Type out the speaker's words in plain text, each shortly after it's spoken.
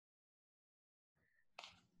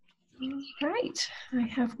Right, I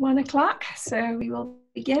have 1 o'clock, so we will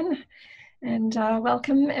begin. And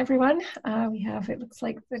welcome everyone. We have, it looks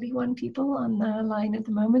like 31 people on the line at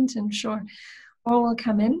the moment, and sure all will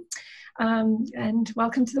come in. And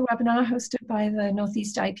welcome to the webinar hosted by the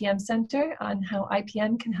Northeast IPM Center on how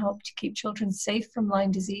IPM can help to keep children safe from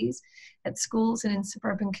Lyme disease at schools and in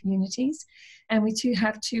suburban communities. And we too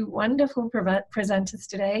have two wonderful presenters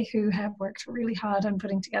today who have worked really hard on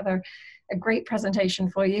putting together a great presentation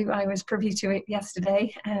for you. I was privy to it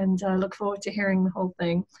yesterday and look forward to hearing the whole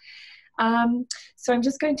thing. So I'm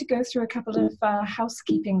just going to go through a couple of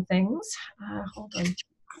housekeeping things. Hold on.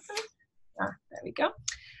 There we go.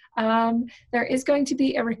 There is going to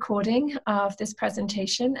be a recording of this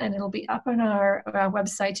presentation, and it'll be up on our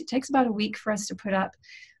website. It takes about a week for us to put up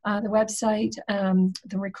the website,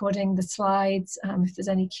 the recording, the slides. If there's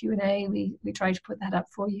any Q&A, we try to put that up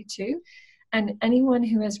for you too. And anyone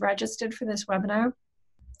who has registered for this webinar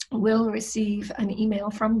will receive an email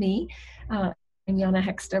from me. I'm Jana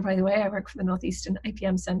Hexter, by the way. I work for the Northeastern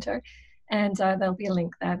IPM Center. And there'll be a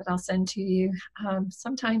link there that I'll send to you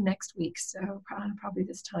sometime next week, so probably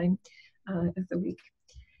this time of the week.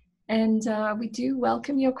 And we do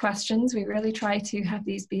welcome your questions. We really try to have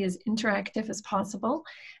these be as interactive as possible.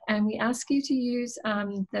 And we ask you to use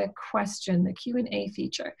the Q&A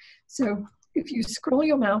feature. So if you scroll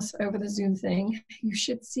your mouse over the Zoom thing, you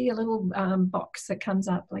should see a little box that comes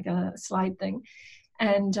up like a slide thing.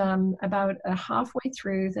 And about halfway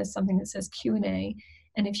through, there's something that says Q&A.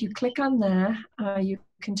 And if you click on there, you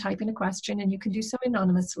can type in a question, and you can do so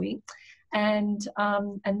anonymously. And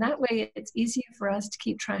that way it's easier for us to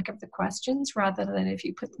keep track of the questions rather than if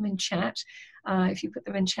you put them in chat. If you put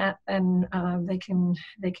them in chat, then they can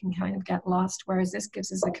kind of get lost, whereas this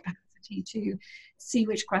gives us a capacity to see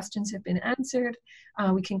which questions have been answered.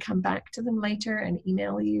 We can come back to them later and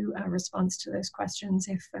email you a response to those questions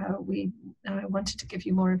if we wanted to give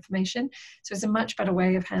you more information. So it's a much better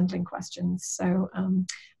way of handling questions. So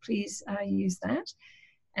please use that.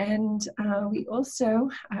 And we also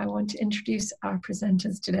want to introduce our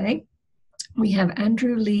presenters today. We have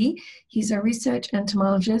Andrew Lee. He's a research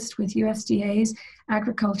entomologist with USDA's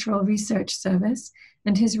Agricultural Research Service,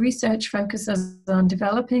 and his research focuses on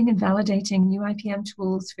developing and validating new IPM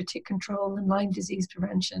tools for tick control and Lyme disease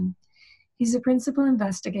prevention. He's a principal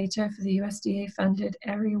investigator for the USDA-funded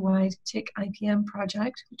area-wide tick IPM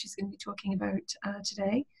project, which he's going to be talking about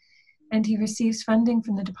today. And he receives funding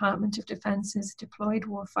from the Department of Defense's Deployed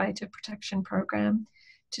Warfighter Protection Program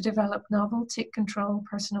to develop novel tick control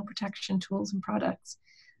personal protection tools and products.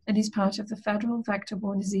 And he's part of the Federal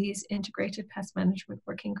Vector-Borne Disease Integrated Pest Management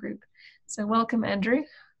Working Group. So welcome, Andrew.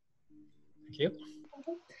 Thank you.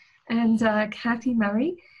 And Kathy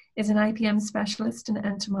Murray is an IPM specialist and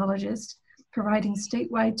entomologist, providing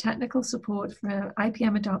statewide technical support for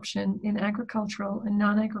IPM adoption in agricultural and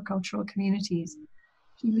non-agricultural communities.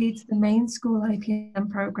 She leads the Maine School IPM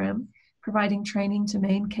program, providing training to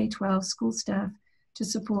Maine K-12 school staff to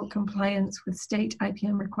support compliance with state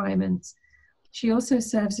IPM requirements. She also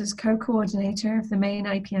serves as co-coordinator of the Maine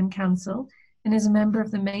IPM Council and is a member of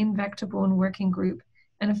the Maine Vector-Borne Working Group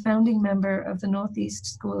and a founding member of the Northeast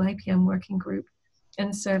School IPM Working Group,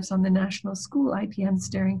 and serves on the National School IPM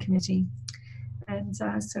Steering Committee. And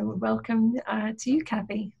so welcome to you,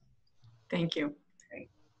 Kathy. Thank you.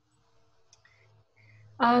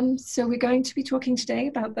 So we're going to be talking today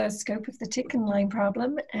about the scope of the tick and Lyme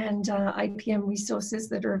problem and IPM resources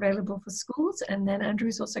that are available for schools. And then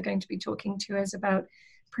Andrew's also going to be talking to us about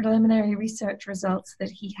preliminary research results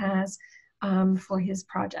that he has for his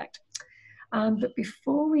project. But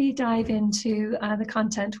before we dive into the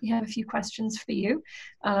content, we have a few questions for you.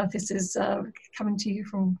 This is coming to you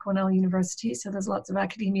from Cornell University, so there's lots of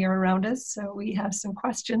academia around us. So we have some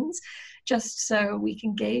questions just so we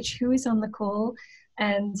can gauge who is on the call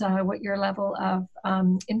and what your level of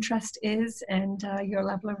interest is and your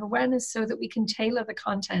level of awareness so that we can tailor the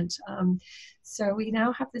content. So we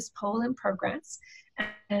now have this poll in progress,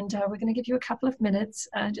 and we're going to give you a couple of minutes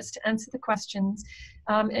just to answer the questions.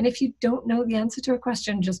 And if you don't know the answer to a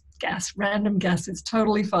question, just guess, random guess. It's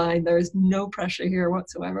totally fine. There is no pressure here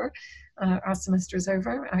whatsoever. Our semester is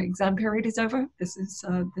over. Our exam period is over. This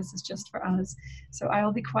is just for us. So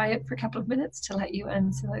I'll be quiet for a couple of minutes to let you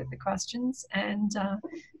answer the questions, and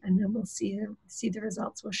then we'll see the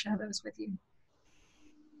results. We'll share those with you.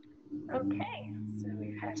 Okay, so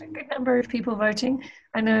we've had a good number of people voting.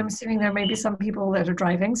 I know I'm assuming there may be some people that are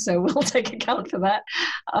driving, so we'll take account for that.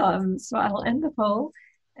 So I'll end the poll,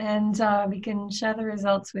 and we can share the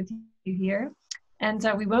results with you here. And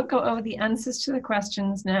we won't go over the answers to the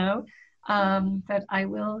questions now, but I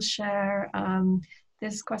will share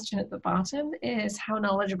this question at the bottom is how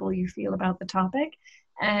knowledgeable you feel about the topic.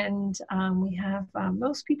 And we have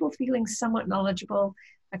most people feeling somewhat knowledgeable,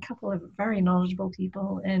 a couple of very knowledgeable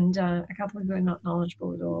people, and a couple who are not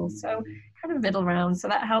knowledgeable at all. So kind of middle round. So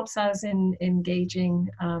that helps us in engaging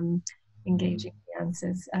the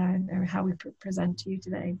answers or how we present to you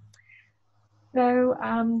today. So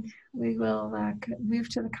we will move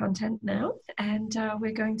to the content now, and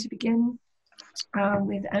we're going to begin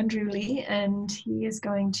with Andrew Lee, and he is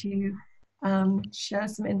going to share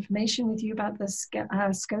some information with you about the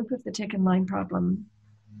scope of the tick and Lyme problem.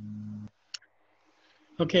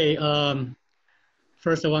 Okay,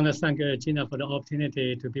 first I want to thank Gina for the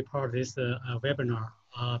opportunity to be part of this webinar.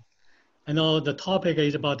 I know the topic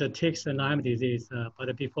is about the ticks and Lyme disease,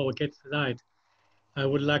 but before we get to that, I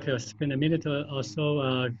would like to spend a minute or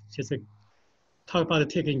so just to talk about the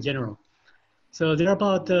tick in general. So there are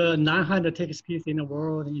about 900 tick species in the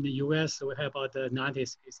world. In the US, we have about 90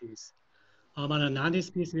 species. Among the 90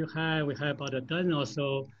 species we have about a dozen or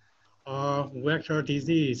so are vector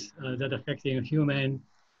disease that affecting human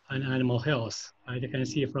and animal health. As you can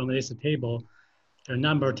see from this table, the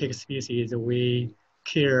number of tick species we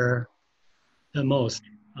care the most,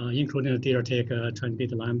 including the deer tick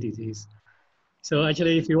transmitted Lyme disease. So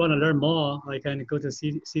actually, if you want to learn more, I can go to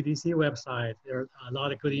CDC website. There are a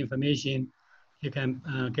lot of good information you can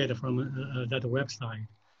get from that website.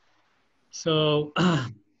 So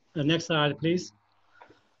the next slide, please.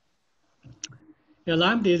 The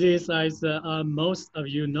Lyme disease, as most of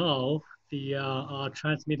you know, are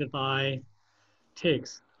transmitted by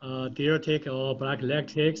ticks, deer tick or black leg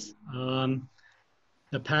ticks.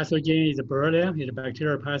 The pathogen is a Borrelia, it's a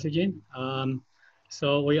bacterial pathogen.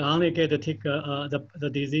 So we only get the tick, the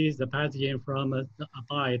disease, the pathogen from a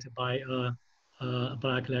bite by a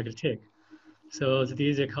black leg tick. So the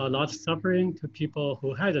disease causes lots of suffering to people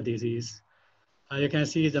who had the disease. You can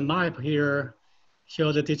see the map here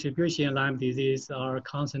shows the distribution of Lyme disease are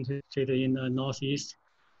concentrated in the Northeast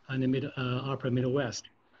and the upper Midwest.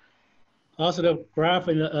 Also, the graph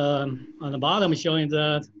in the, on the bottom showing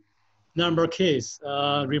the number of cases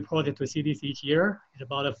reported to CDC each year. It's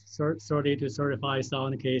about 30 to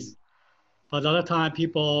 35,000 cases. But a lot of time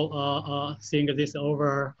people think this is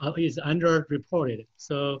underreported.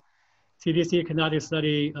 So CDC conducted a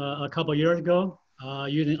study a couple years ago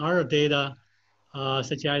using our data,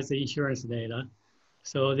 such as the insurance data.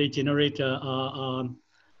 So they generate a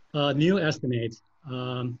new estimate.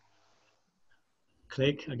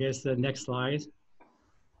 Click, I guess, the next slide.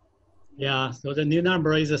 Yeah, so the new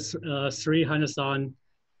number is 300,000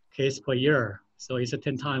 cases per year. So it's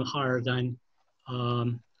 10 times higher than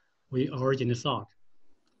we originally thought.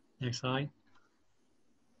 Next slide.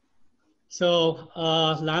 So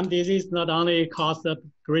Lyme disease not only caused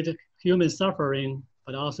great human suffering,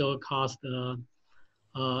 but also caused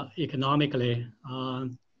economically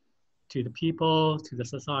to the people, to the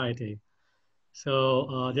society.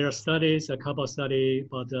 So there are studies, a couple of studies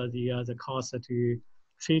about the cost to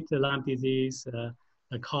treat the Lyme disease, the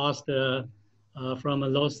cost from a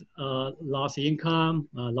loss income,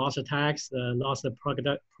 loss of tax, loss of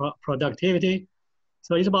productivity.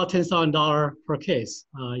 So it's about $10,000 per case.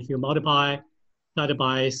 If you multiply that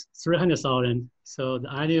by 300,000, so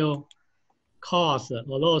the annual cost or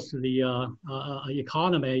loss to the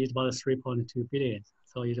economy is about 3.2 billion.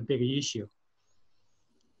 So it's a big issue.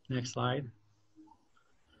 Next slide.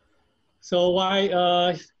 So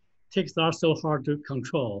why ticks are so hard to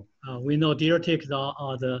control? We know deer ticks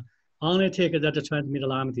are the only tick that transmit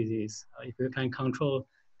Lyme disease. If we can control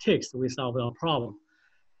ticks, we solve our problem.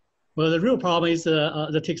 Well, the real problem is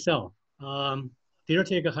the tick cell. Deer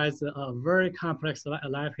tick has a very complex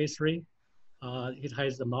life history. It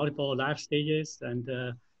has multiple life stages and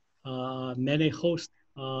many hosts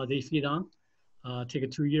they feed on. Take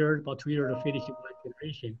about 2 years to finish one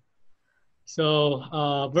generation. So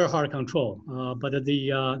very hard to control. But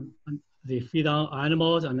they feed on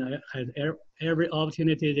animals and has every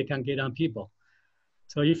opportunity they can get on people.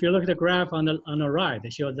 So if you look at the graph on the right,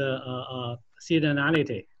 it shows the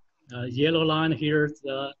seasonality. Yellow line here is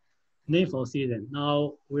the rainfall season.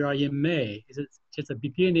 Now we are in May. It's just the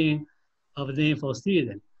beginning of the rainfall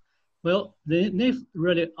season. Well, the nymph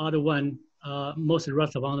really are the one most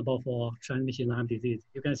responsible for transmission Lyme disease.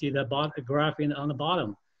 You can see the graph on the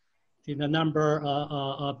bottom. See the number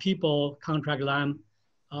of people contract Lyme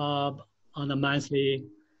on a monthly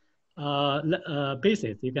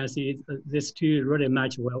basis. You can see these two really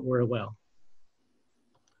match very well.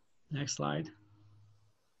 Next slide.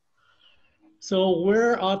 So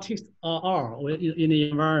where our ticks are in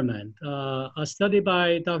the environment? A study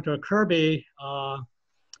by Dr. Kirby a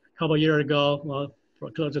couple years ago, well,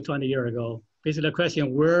 close to 20 years ago, basically the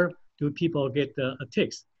question, where do people get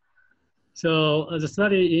ticks? So the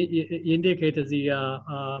study indicated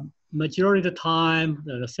the majority of the time,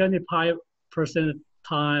 the 75% of the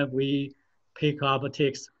time, we pick up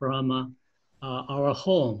ticks from our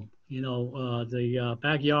home, the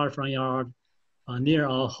backyard, front yard, near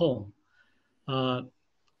our home.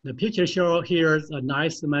 The picture show here is a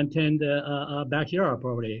nice maintained backyard,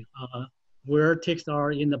 probably, where ticks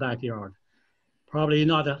are in the backyard. Probably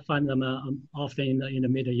not find them often in the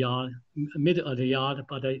middle of the yard,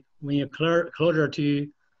 but when you're closer to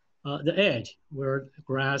the edge, where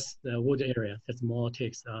grass, the wood area, that's more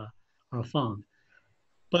ticks are found.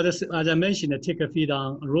 But as I mentioned, the tick feed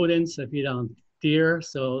on rodents, feed on deer,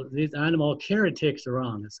 so these animals carry ticks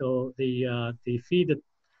around. So the feed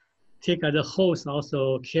tick as a host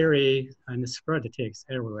also carry and spread the ticks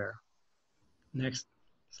everywhere. Next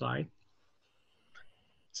slide.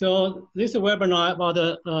 So this is a webinar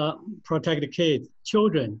about protect kids,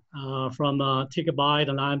 children from tick bite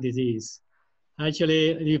and Lyme disease.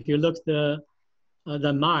 Actually, if you look the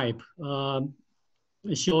map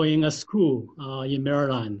showing a school in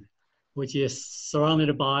Maryland, which is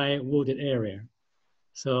surrounded by wooded area.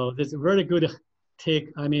 So there's a very good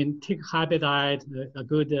tick habitat, a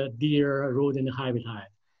good deer rodent habitat.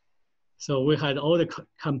 So we had all the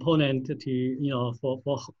component to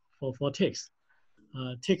for ticks.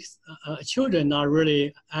 Children are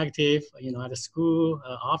really active, at the school,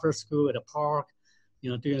 after school, at the park,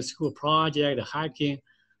 doing a school project, hiking.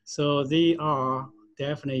 So they are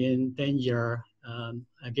definitely in danger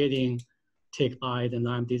getting tick bite and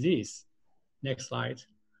Lyme disease. Next slide.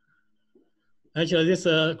 Actually, this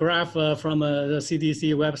graph from the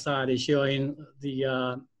CDC website is showing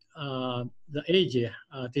the age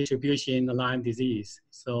distribution of Lyme disease.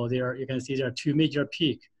 So there you can see there are two major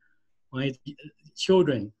peaks. One is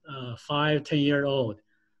children, 5, 10-year-old.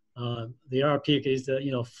 The other peak is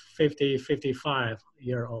 50,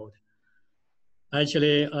 55-year-old.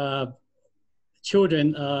 Actually,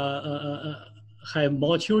 children have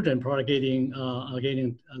more children probably getting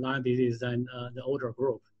Lyme disease than the older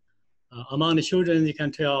group. Among the children, you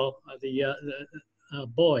can tell the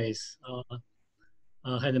boys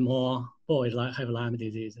had more boys have Lyme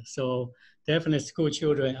disease. So definitely school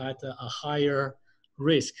children at a higher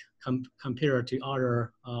risk compared to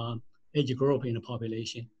other age group in the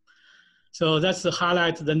population. So that's to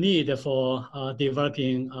highlight the need for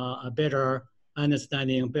developing a better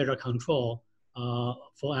understanding, better control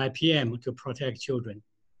for IPM to protect children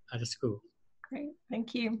at the school. Great,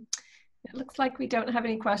 thank you. It looks like we don't have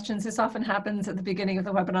any questions. This often happens at the beginning of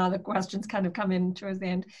the webinar. The questions kind of come in towards the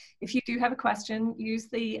end. If you do have a question, use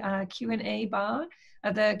the Q&A bar,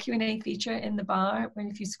 the Q&A feature in the bar.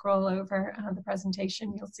 If you scroll over the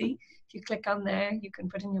presentation, you'll see. If you click on there, you can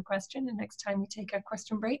put in your question, and next time we take a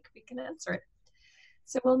question break, we can answer it.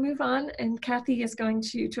 So we'll move on, and Kathy is going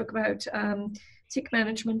to talk about tick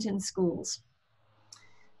management in schools.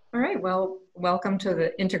 All right, well, welcome to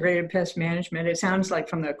the integrated pest management. It sounds like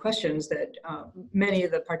from the questions that many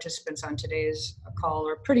of the participants on today's call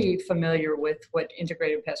are pretty familiar with what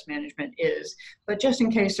integrated pest management is. But just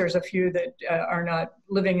in case there's a few that are not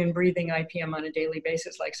living and breathing IPM on a daily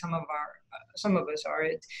basis like some of us are,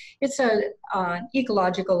 it's an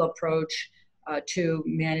ecological approach to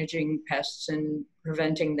managing pests and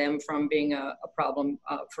preventing them from being a problem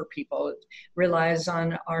for people. It relies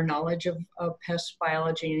on our knowledge of pest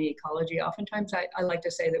biology and ecology. Oftentimes, I like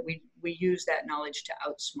to say that we use that knowledge to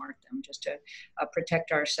outsmart them, just to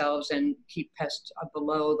protect ourselves and keep pests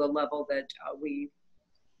below the level that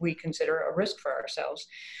we consider a risk for ourselves.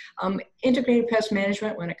 Integrated pest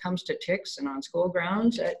management, when it comes to ticks and on school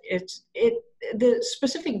grounds, the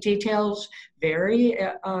specific details vary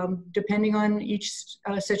depending on each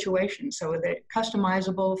situation. So they're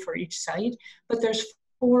customizable for each site, but there's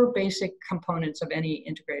 4 basic components of any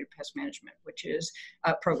integrated pest management, which is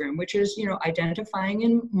program, which is identifying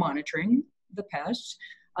and monitoring the pests,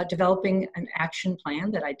 developing an action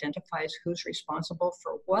plan that identifies who's responsible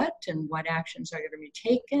for what and what actions are going to be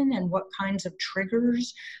taken and what kinds of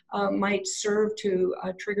triggers might serve to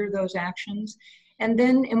trigger those actions. And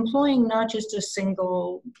then employing not just a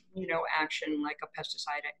single, action like a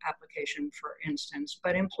pesticide application, for instance,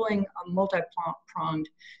 but employing a multi-pronged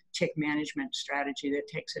tick management strategy that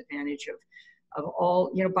takes advantage of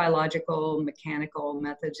all, biological, mechanical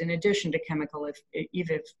methods, in addition to chemical,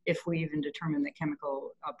 if we even determine that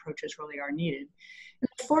chemical approaches really are needed. And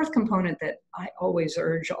the 4th component that I always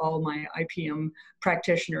urge all my IPM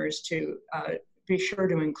practitioners to be sure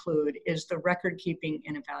to include is the record keeping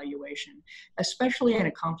and evaluation, especially in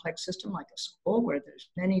a complex system like a school where there's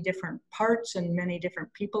many different parts and many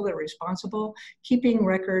different people that are responsible. Keeping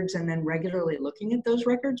records and then regularly looking at those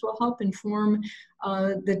records will help inform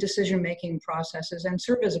the decision-making processes and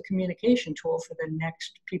serve as a communication tool for the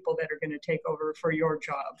next people that are going to take over for your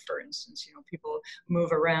job. For instance, you know, people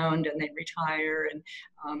move around and they retire,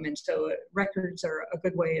 and so records are a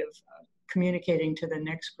good way of communicating to the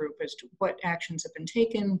next group as to what actions have been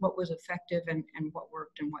taken, what was effective, and what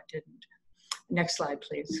worked and what didn't. Next slide,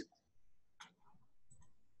 please.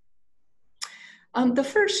 The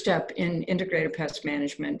first step in integrated pest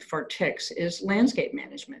management for ticks is landscape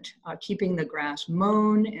management, keeping the grass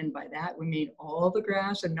mown, and by that we mean all the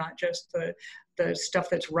grass and not just the stuff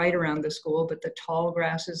that's right around the school, but the tall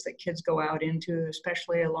grasses that kids go out into,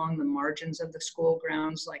 especially along the margins of the school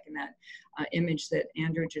grounds, like in that image that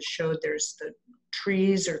Andrew just showed. There's the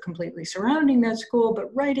trees are completely surrounding that school,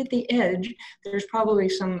 but right at the edge, there's probably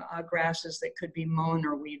some grasses that could be mown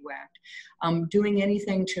or weed whacked. Doing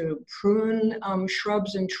anything to prune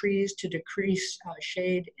shrubs and trees to decrease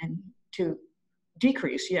shade and to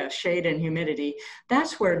decrease, yes, shade and humidity.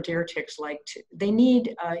 That's where deer ticks like to, they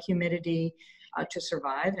need humidity to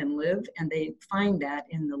survive and live, and they find that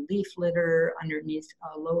in the leaf litter, underneath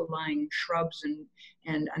low-lying shrubs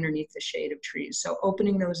and underneath the shade of trees. So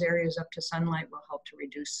opening those areas up to sunlight will help to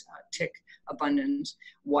reduce tick abundance.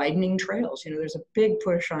 Widening trails, you know, there's a big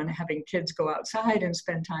push on having kids go outside and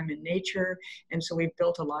spend time in nature, and so we've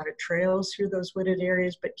built a lot of trails through those wooded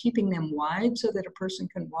areas, but keeping them wide so that a person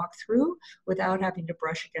can walk through without having to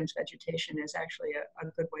brush against vegetation is actually a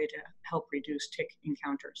good way to help reduce tick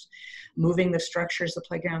encounters. Moving the structures, the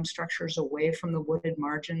playground structures, away from the wooded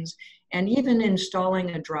margins, and even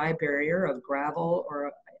installing a dry barrier of gravel or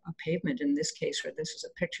a pavement in this case, or this is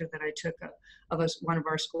a picture that I took of one of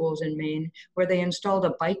our schools in Maine, where they installed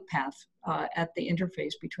a bike path at the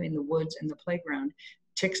interface between the woods and the playground.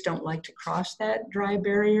 Ticks don't like to cross that dry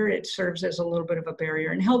barrier. It serves as a little bit of a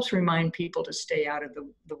barrier and helps remind people to stay out of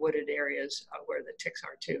the wooded areas where the ticks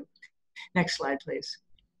are too. Next slide, please.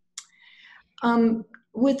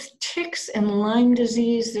 With ticks and Lyme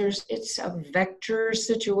disease, it's a vector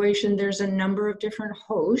situation. There's a number of different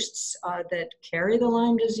hosts that carry the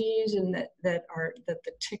Lyme disease and that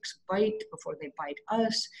the ticks bite before they bite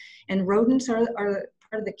us. And rodents are part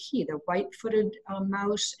of the key. The white-footed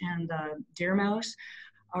mouse and the deer mouse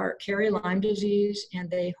carry Lyme disease,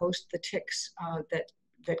 and they host the ticks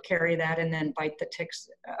that carry that and then bite the ticks,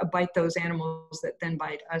 bite those animals that then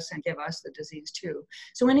bite us and give us the disease too.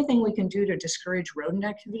 So anything we can do to discourage rodent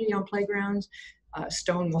activity on playgrounds.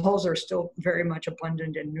 Stone walls are still very much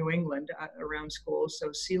abundant in New England around schools,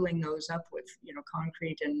 so sealing those up with, you know,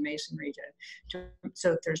 concrete and masonry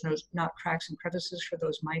so that there's not cracks and crevices for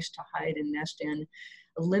those mice to hide and nest in.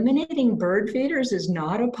 Eliminating bird feeders is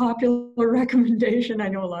not a popular recommendation. I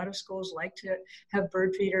know a lot of schools like to have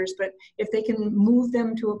bird feeders, but if they can move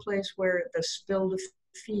them to a place where the spilled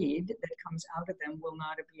feed that comes out of them will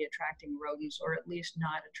not be attracting rodents, or at least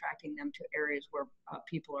not attracting them to areas where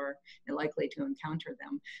people are likely to encounter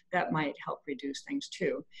them, that might help reduce things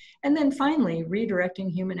too. And then finally,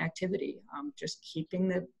 redirecting human activity, just keeping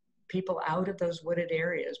the people out of those wooded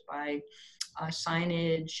areas by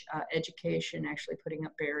signage, education, actually putting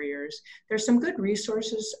up barriers. There's some good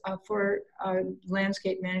resources for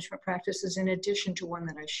landscape management practices, in addition to one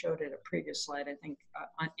that I showed at a previous slide. I think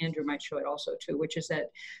Andrew might show it also too, which is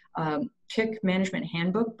that Tick Management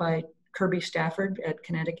Handbook by Kirby Stafford at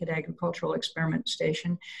Connecticut Agricultural Experiment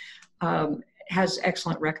Station. Has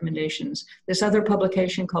excellent recommendations. This other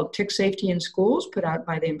publication called Tick Safety in Schools, put out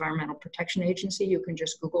by the Environmental Protection Agency. You can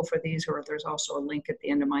just Google for these, or there's also a link at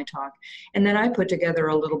the end of my talk. And then I put together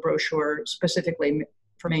a little brochure specifically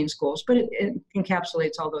for Maine schools, but it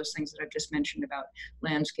encapsulates all those things that I've just mentioned about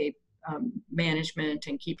landscape management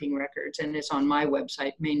and keeping records. And it's on my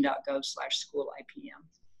website, maine.gov/school-IPM.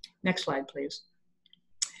 Next slide, please.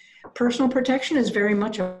 Personal protection is very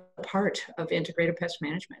much a part of integrated pest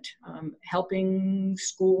management, helping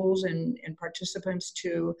schools and participants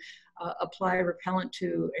to apply repellent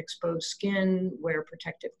to exposed skin, wear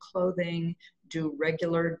protective clothing, do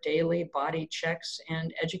regular daily body checks,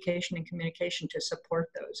 and education and communication to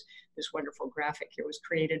support those. This wonderful graphic here was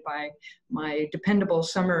created by my dependable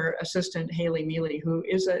summer assistant, Haley Mealy, who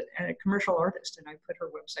is a commercial artist, and I put her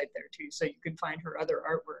website there too, so you can find her other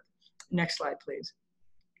artwork. Next slide, please.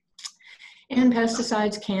 And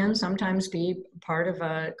pesticides can sometimes be part of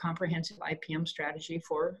a comprehensive IPM strategy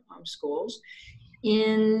for schools.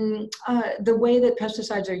 The way that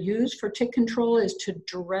pesticides are used for tick control is to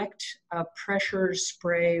direct a pressure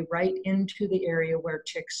spray right into the area where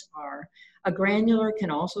ticks are. A granular can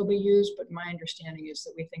also be used, but my understanding is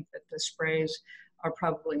that we think that the sprays are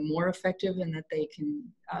probably more effective and that they can,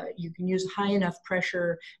 you can use high enough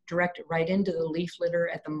pressure, direct it right into the leaf litter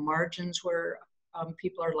at the margins where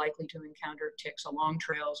people are likely to encounter ticks along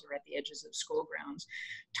trails or at the edges of school grounds.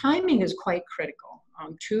 Timing is quite critical.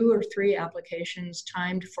 2 or 3 applications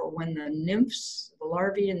timed for when the nymphs, the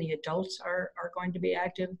larvae, and the adults are going to be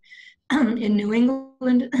active. In New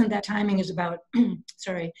England, that timing is about,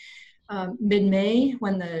 mid-May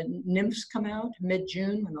when the nymphs come out,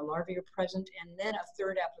 mid-June when the larvae are present, and then a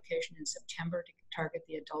 3rd application in September to target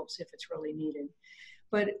the adults if it's really needed.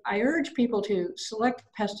 But I urge people to select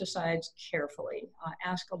pesticides carefully.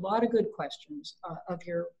 Ask a lot of good questions of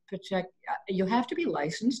your you have to be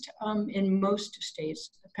licensed in most states.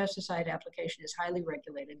 A pesticide application is highly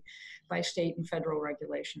regulated by state and federal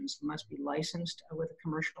regulations. You must be licensed with a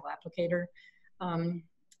commercial applicator.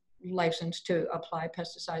 Licensed to apply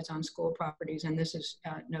pesticides on school properties, and this is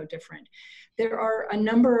no different. There are a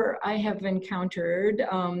number I have encountered.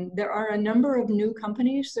 There are a number of new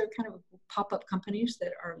companies. They're kind of pop-up companies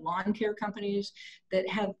that are lawn care companies that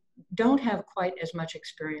don't have quite as much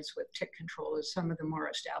experience with tick control as some of the more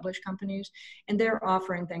established companies. And they're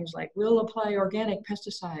offering things like, we'll apply organic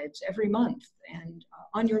pesticides every month and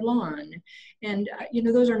on your lawn. And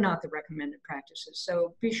those are not the recommended practices.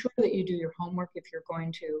 So be sure that you do your homework if you're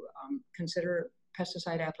going to consider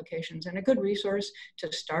pesticide applications. And a good resource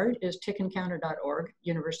to start is tickencounter.org.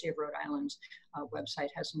 University of Rhode Island's website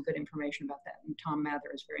has some good information about that. And Tom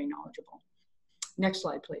Mather is very knowledgeable. Next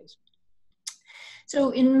slide, please.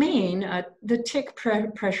 So in Maine, the tick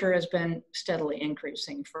pressure has been steadily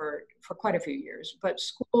increasing for quite a few years, but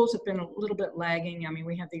schools have been a little bit lagging. I mean,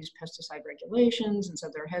 we have these pesticide regulations, and so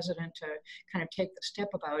they're hesitant to kind of take the step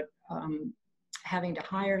about having to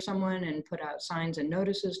hire someone and put out signs and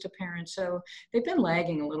notices to parents. So they've been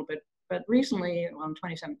lagging a little bit. But recently, well, in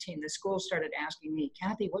 2017, the schools started asking me,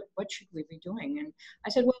 Kathy, what should we be doing? And I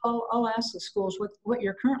said, well, I'll ask the schools what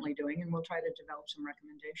you're currently doing, and we'll try to develop some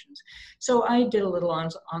recommendations. So I did a little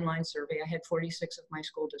online survey. I had 46 of my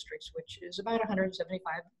school districts, which is about 175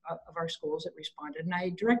 of our schools that responded. And I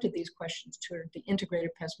directed these questions to the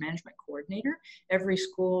Integrated Pest Management Coordinator. Every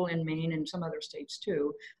school in Maine and some other states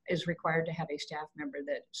too is required to have a staff member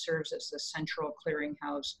that serves as the central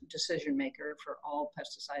clearinghouse decision maker for all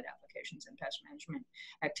pesticide applications and pest management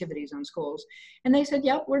activities on schools. And they said,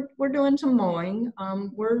 yep, we're doing some mowing.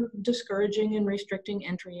 We're discouraging and restricting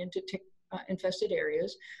entry into tick infested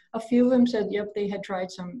areas. A few of them said, yep, they had tried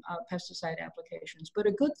some pesticide applications, but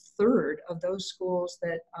a good third of those schools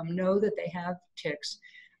that know that they have ticks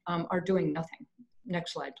are doing nothing.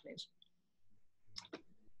 Next slide, please.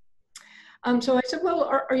 So I said, well,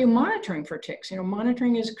 are you monitoring for ticks?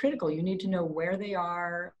 Monitoring is critical. You need to know where they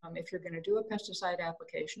are. If you're going to do a pesticide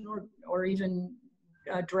application or even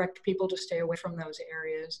direct people to stay away from those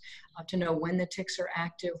areas, to know when the ticks are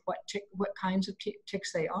active, what kinds of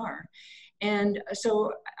ticks they are. And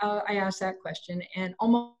so I asked that question, and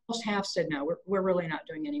almost half said, no, we're really not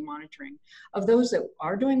doing any monitoring. Of those that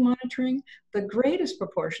are doing monitoring, the greatest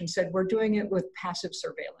proportion said we're doing it with passive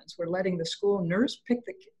surveillance. We're letting the school nurse pick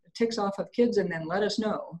the ticks off of kids and then let us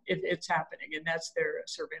know if it's happening. And that's their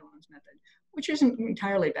surveillance method, which isn't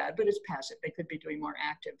entirely bad, but it's passive. They could be doing more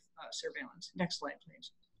active surveillance. Next slide,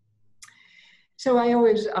 please. So I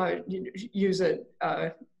always use it.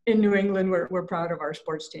 In New England, we're proud of our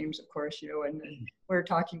sports teams, of course, and we're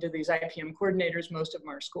talking to these IPM coordinators. Most of them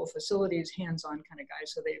are school facilities, hands-on kind of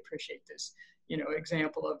guys, so they appreciate this,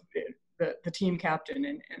 example of the team captain,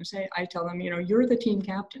 and I tell them, you're the team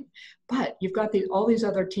captain, but you've got all these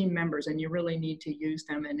other team members, and you really need to use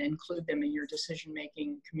them and include them in your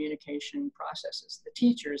decision-making communication processes. The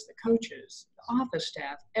teachers, the coaches, the office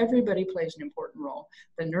staff, everybody plays an important role.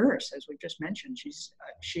 The nurse, as we've just mentioned,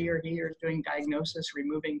 she or he is doing diagnosis,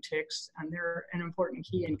 removing ticks, and they're an important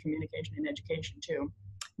key in communication and education too.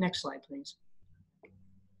 Next slide, please.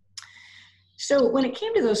 So when it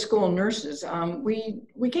came to those school nurses,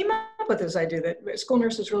 we came up with this idea that school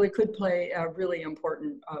nurses really could play a really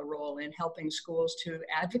important role in helping schools to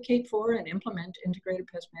advocate for and implement integrated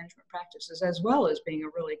pest management practices, as well as being a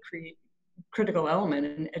really critical element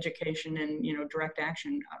in education and direct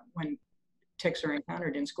action when ticks are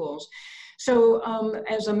encountered in schools. So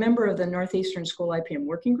as a member of the Northeastern School IPM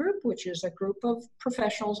Working Group, which is a group of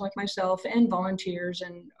professionals like myself and volunteers,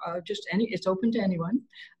 and it's open to anyone.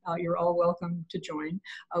 You're all welcome to join.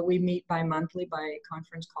 We meet bi-monthly by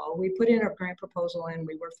conference call. We put in a grant proposal and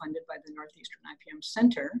we were funded by the Northeastern IPM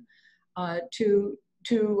Center to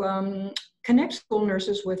connect school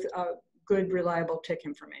nurses with good, reliable tick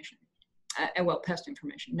information, well, pest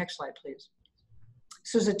information. Next slide, please.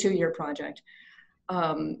 This was a 2-year project.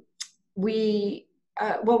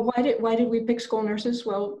 Well, why did we pick school nurses?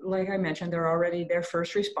 Well, like I mentioned, they're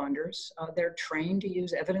first responders. They're trained to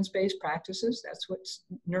use evidence-based practices. That's what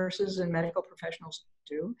nurses and medical professionals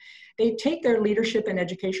do. They take their leadership and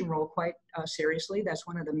education role quite seriously. That's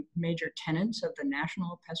one of the major tenets of the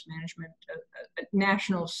National Pest Management,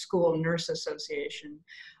 National School Nurse Association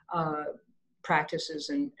practices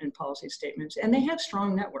and policy statements. And they have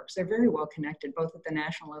strong networks. They're very well connected, both at the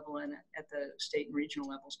national level and at the state and regional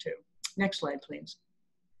levels too. Next slide, please.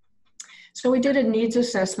 So we did a needs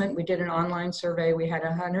assessment. We did an online survey. We had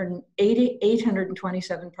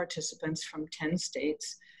 827 participants from 10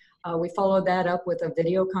 states. We followed that up with a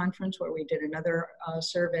video conference where we did another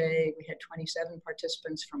survey. We had 27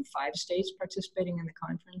 participants from 5 states participating in the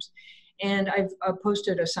conference. And I've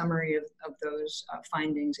posted a summary of those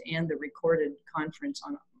findings and the recorded conference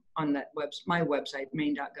on that my website,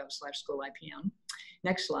 maine.gov/schoolipm.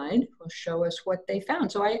 Next slide will show us what they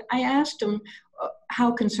found. So I asked them,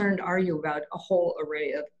 how concerned are you about a whole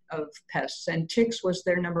array of pests? And ticks was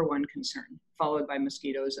their #1 concern, followed by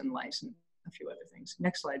mosquitoes and lice and a few other things.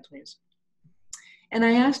 Next slide, please. And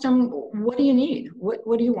I asked them, what do you need?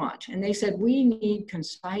 What do you want? And they said, we need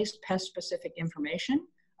concise pest-specific information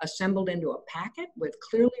assembled into a packet with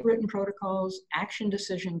clearly written protocols, action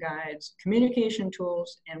decision guides, communication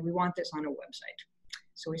tools, and we want this on a website.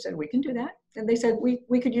 So we said, we can do that. And they said, we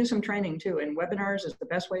could use some training too. And webinars is the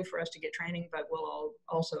best way for us to get training, but we'll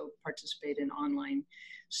also participate in online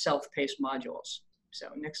self-paced modules. So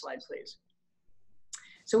next slide, please.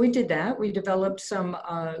 So we did that. We developed some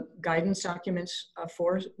guidance documents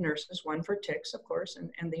for nurses, one for ticks, of course,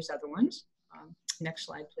 and these other ones. Next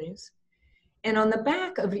slide, please. And on the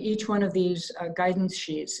back of each one of these guidance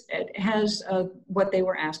sheets, it has what they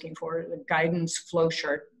were asking for, the guidance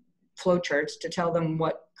flowcharts to tell them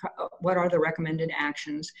what are the recommended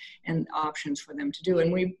actions and options for them to do.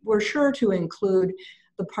 And we were sure to include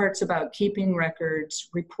the parts about keeping records,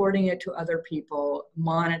 reporting it to other people,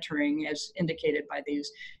 monitoring as indicated by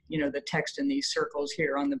these, the text in these circles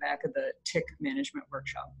here on the back of the tick management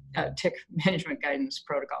workshop, tick management guidance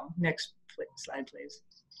protocol. Next slide, please.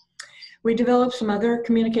 We developed some other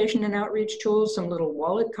communication and outreach tools, some little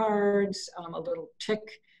wallet cards, a little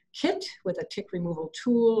tick kit with a tick removal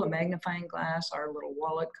tool, a magnifying glass, our little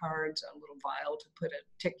wallet cards, a little vial to put a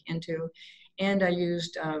tick into. And I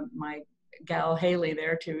used my gal Haley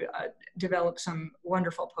there to develop some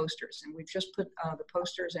wonderful posters. And we've just put the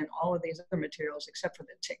posters and all of these other materials, except for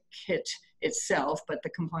the tick kit itself, but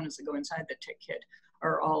the components that go inside the tick kit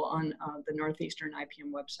are all on the Northeastern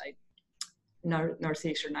IPM website,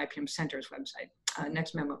 Northeastern IPM Center's website.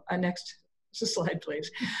 Next slide,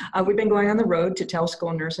 please. We've been going on the road to tell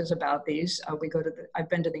school nurses about these. I've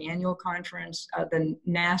been to the annual conference, the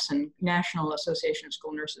NASN, National Association of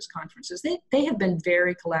School Nurses conferences. They have been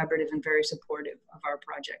very collaborative and very supportive of our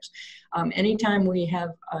projects. Anytime we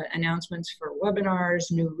have announcements for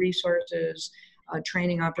webinars, new resources,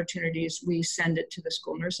 training opportunities, we send it to the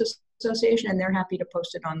School Nurses Association, and they're happy to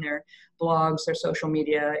post it on their blogs, their social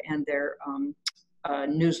media, and their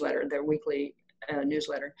newsletter, their weekly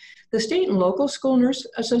newsletter. The state and local school nurse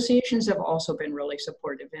associations have also been really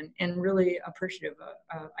supportive and really appreciative.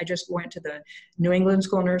 I just went to the New England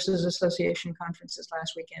School Nurses Association conferences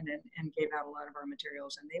last weekend and gave out a lot of our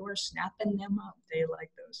materials, and they were snapping them up. They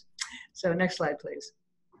like those. So next slide, please.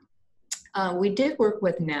 We did work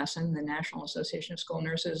with NASN, the National Association of School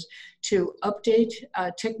Nurses, to update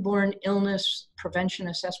tick-borne illness prevention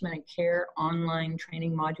assessment and care online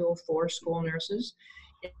training module for school nurses.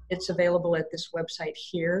 It's available at this website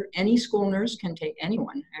here. Any school nurse can take,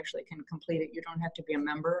 anyone actually can complete it. You don't have to be a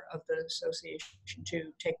member of the association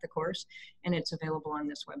to take the course, and it's available on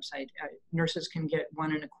this website. Nurses can get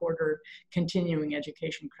 1 1/4 continuing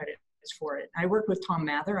education credits for it. I worked with Tom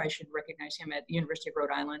Mather. I should recognize him at the University of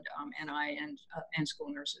Rhode Island, and school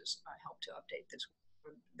nurses helped to update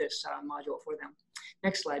this module for them.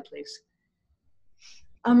 Next slide, please.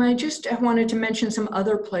 I just wanted to mention some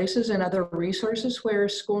other places and other resources where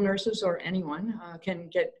school nurses or anyone can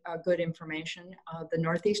get good information. The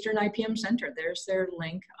Northeastern IPM Center, there's their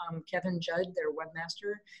link. Kevin Judd, their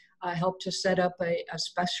webmaster, helped to set up a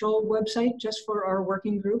special website just for our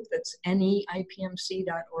working group. That's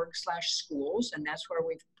neipmc.org/schools, and that's where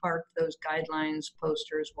we've parked those guidelines,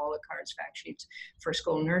 posters, wallet cards, fact sheets for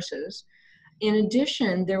school nurses. In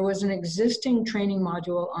addition, there was an existing training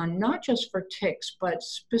module on not just for ticks, but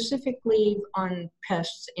specifically on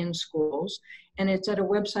pests in schools. and it's at a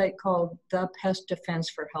website called The Pest Defense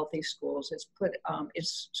for Healthy Schools. It's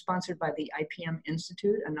sponsored by the IPM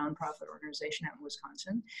Institute, a nonprofit organization out in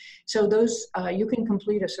Wisconsin. So those, you can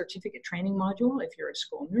complete a certificate training module if you're a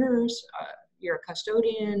school nurse, you're a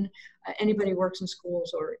custodian, anybody works in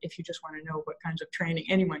schools, or if you just want to know what kinds of training,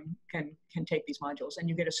 anyone can take these modules, and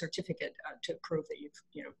you get a certificate to prove that you've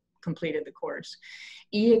completed the course.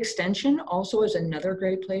 E-Extension also is another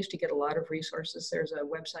great place to get a lot of resources. There's a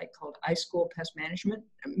website called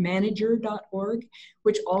iSchoolPestManager.org,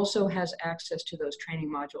 which also has access to those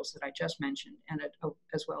training modules that I just mentioned, and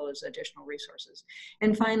as well as additional resources.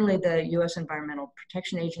 And finally, the U.S. Environmental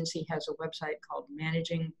Protection Agency has a website called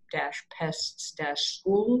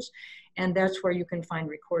Managing-Pests-Schools, and that's where you can find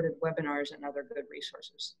recorded webinars and other good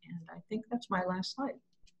resources. And I think that's my last slide.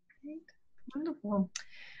 Great, wonderful.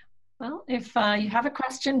 Well, if you have a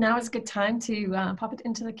question, now is a good time to pop it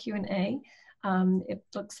into the Q&A. It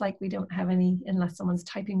looks like we don't have any, unless someone's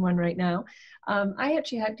typing one right now. I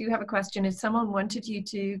actually do have a question. If someone wanted you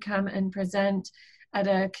to come and present at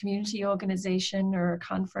a community organization or a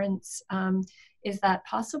conference, is that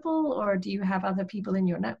possible? Or do you have other people in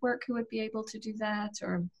your network who would be able to do that?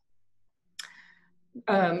 Or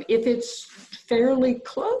if it's fairly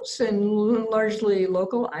close and largely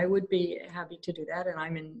local, I would be happy to do that, and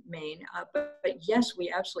I'm in Maine. But yes, we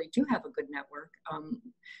absolutely do have a good network.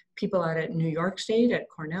 People out at New York State, at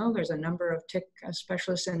Cornell, there's a number of tick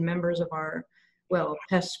specialists and members of our, well,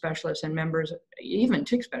 pest specialists and members, even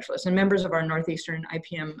tick specialists, and members of our Northeastern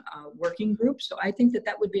IPM working group. So I think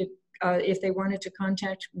that would be if they wanted to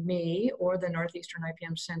contact me or the Northeastern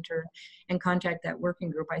IPM Center and contact that working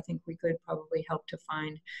group, I think we could probably help to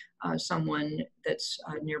find someone that's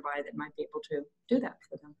nearby that might be able to do that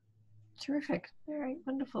for them. Terrific. All right,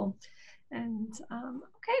 wonderful. And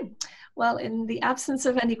okay, well, in the absence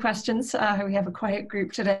of any questions, we have a quiet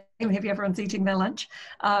group today. Maybe everyone's eating their lunch.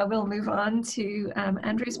 We'll move on to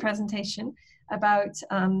Andrew's presentation about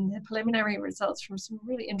the preliminary results from some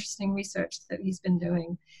really interesting research that he's been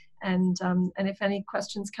doing. And if any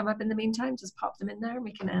questions come up in the meantime, just pop them in there and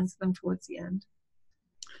we can answer them towards the end.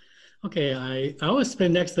 Okay, I will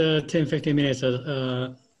spend next 10-15 minutes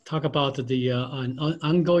talk about the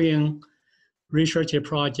ongoing research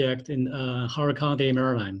project in Howard County,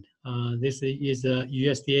 Maryland. This is a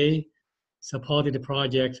USDA supported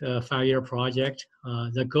project, 5-year project.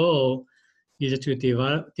 The goal is to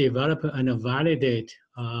develop and validate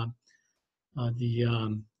the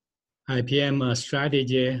IPM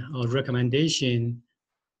strategy or recommendation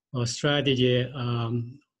or strategy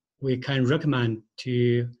we can recommend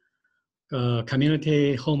to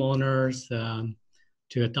community homeowners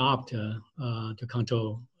to adopt to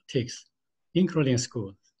control ticks, including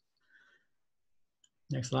schools.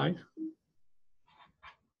 Next slide.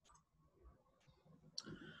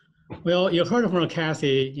 Well, you heard from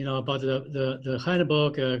Kathy, about the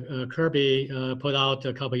handbook Kirby put out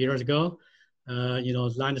a couple of years ago.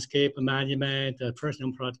 Landscape management,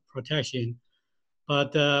 personal protection.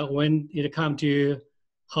 But when it comes to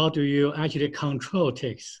how do you actually control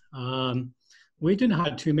ticks, we don't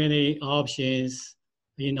have too many options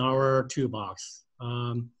in our toolbox.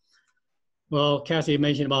 Well, Kathy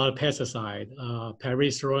mentioned about pesticide,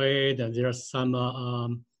 pyrethroid, and there's some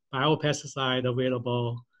biopesticide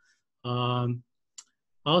available.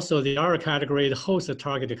 Also, the other category, the host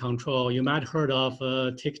targeted control. You might have heard of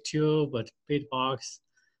tick tube, but bait box.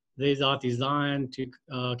 These are designed to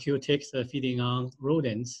kill ticks feeding on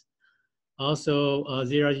rodents. Also,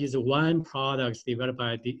 there is one product developed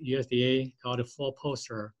by the USDA called the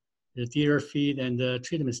 4-poster, the deer feed and the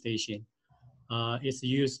treatment station. It's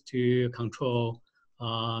used to control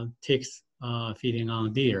ticks feeding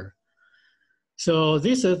on deer. So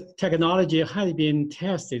this technology has been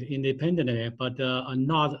tested independently, but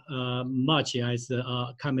not much as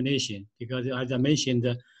a combination, because as I mentioned,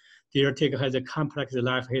 the deer tick has a complex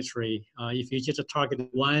life history. If you just target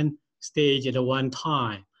one stage at one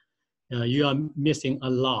time, you are missing a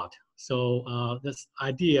lot. So this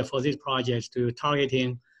idea for this project is to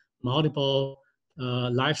targeting multiple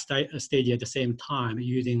life stages at the same time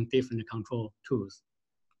using different control tools.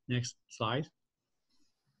 Next slide.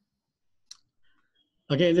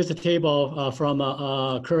 Again, this is a table from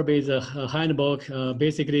Kirby's handbook.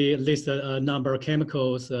 Basically lists a number of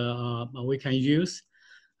chemicals we can use.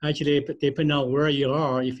 Actually, depending on where you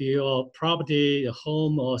are, if your property,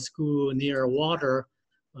 home or school near water,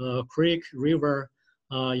 creek, river,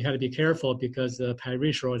 you have to be careful because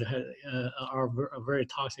pyrethroid are very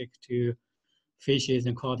toxic to fishes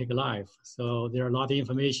and aquatic life. So there are a lot of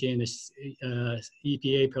information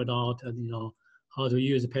EPA put out, how to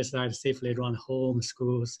use pesticide safely around home,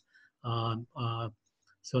 schools,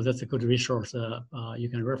 So that's a good resource you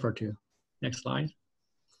can refer to. Next slide.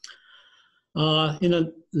 In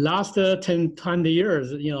the last 10, 20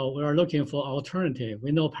 years, we are looking for alternative.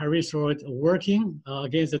 We know pyrethroid working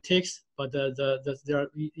against the ticks, but there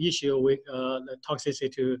are issue with the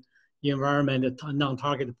toxicity to the environment,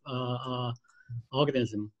 non-target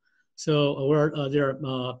organism. So there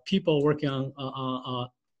are people working on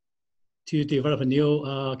to develop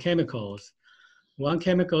new chemicals. One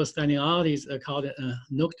chemical standing out is called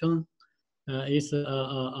noctone. It's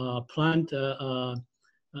a plant,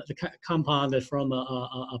 the compound from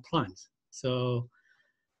a plant. So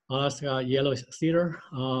Alaska yellow cedar.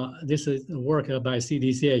 This is work by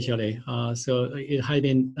CDC actually. So it has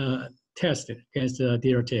been tested against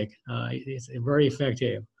deer tick. It's very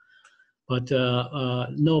effective. But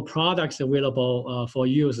no products available for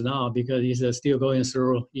use now because it's still going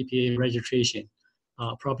through EPA registration.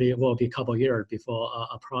 Probably it will be a couple years before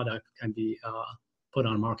a product can be put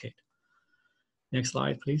on market. Next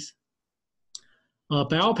slide, please.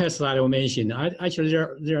 Biopesticide I mentioned. Actually,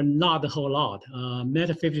 there are not a whole lot.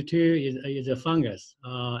 Meta52 is a fungus.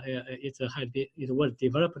 It was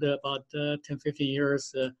developed about 10, 15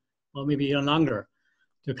 years, or maybe even longer,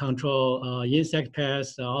 to control insect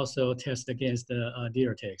pests, also test against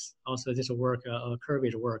deer ticks. Also, this work,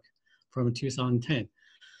 Kirby's work from 2010.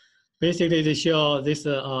 Basically, they show this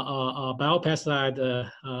biopesticide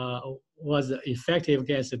was effective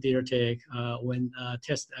against the deer tick when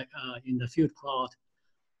tested in the field plot.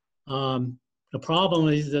 The problem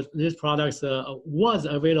is that this product was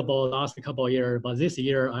available last couple of years, but this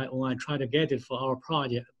year when I tried to get it for our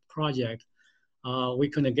project, we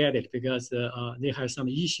couldn't get it because they had some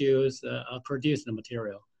issues producing the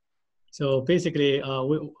material. So basically,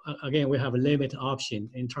 we have a limited option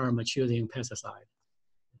in terms of choosing pesticide.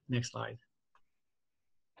 Next slide.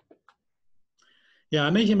 Yeah, I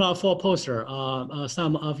mentioned about fall poster.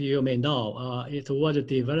 Some of you may know. It was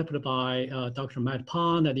developed by Dr. Matt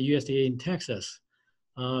Pond at the USDA in Texas.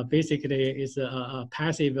 Basically, it's a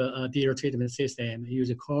passive deer treatment system. You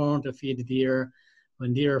use corn to feed the deer.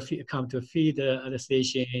 When deer come to feed at the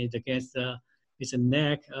station, it's against its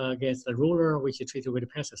neck against the roller, which is treated with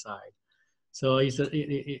pesticide. So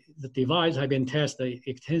the device has been tested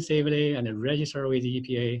extensively and registered with the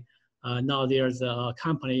EPA. Now there's a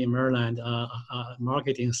company in Maryland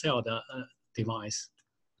marketing sell the device.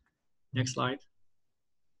 Next slide.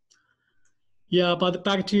 Yeah, but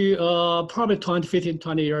back to probably 15,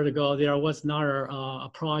 20 years ago, there was another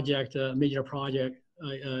project, a major project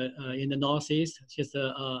in the Northeast, just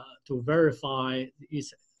to verify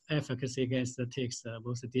its efficacy against the ticks,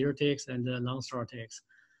 both the deer ticks and the non-star ticks.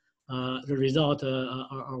 The results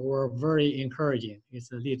were very encouraging. It's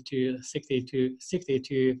lead to 60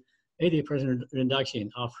 to 80% reduction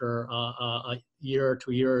after a year,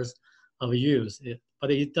 2 years of use. But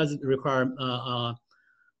it doesn't require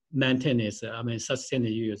maintenance. I mean, sustained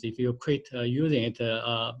use. If you quit using it,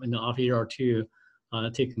 after a year or two,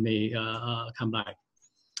 tick may come back.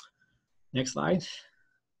 Next slide.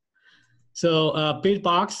 So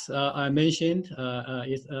Toolbox I mentioned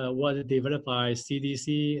was developed by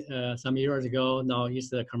CDC some years ago. Now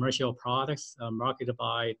it's a commercial products marketed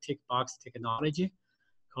by Toolbox Technology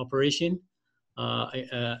Corporation.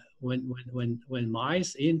 When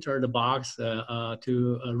mice enter the box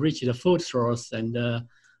to reach the food source and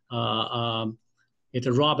it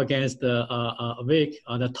rub against the wick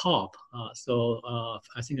on the top.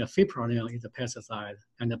 I think a fipronil is a pesticide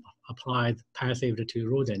and applied passively to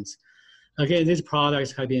rodents. Again, these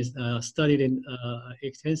products have been studied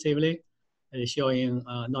extensively, showing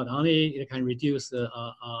not only it can reduce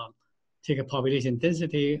tick population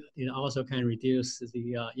density, it also can reduce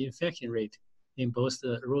the infection rate in both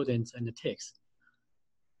the rodents and the ticks.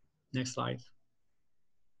 Next slide.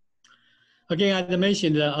 Again, as I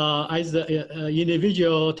mentioned, as the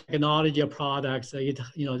individual technology products,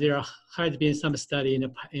 there has been some study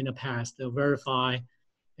in the past to verify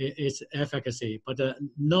its efficacy, but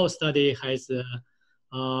no study has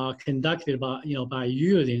conducted by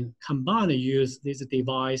combined use this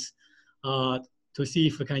device to see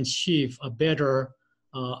if we can achieve a better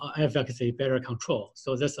efficacy, better control.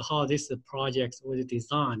 So that's how this project was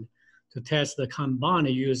designed, to test the combined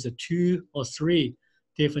use of 2 or 3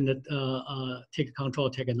 different tick control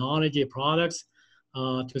technology products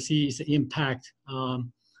to see its impact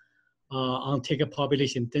on tick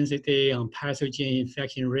population density, on pathogen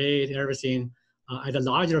infection rate, everything at a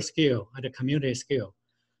larger scale, at a community scale.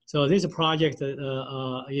 So this project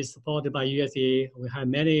is supported by USDA. We have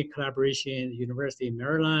many collaborations, University of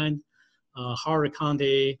Maryland, Howard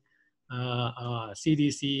County,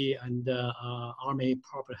 CDC, and Army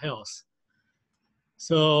Public Health.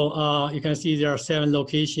 So you can see there are 7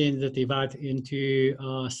 locations that divide into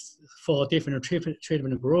 4 different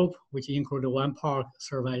treatment groups, which include 1 park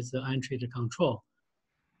serve as the untreated control.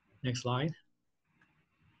 Next slide.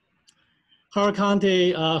 Howard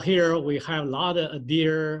County, here we have a lot of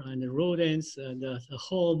deer and rodents, and the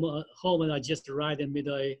home are just right in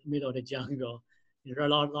the middle of the jungle. There are a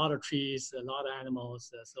lot of trees, a lot of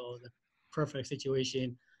animals, so the perfect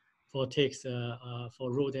situation for ticks,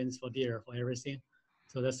 for rodents, for deer, for everything.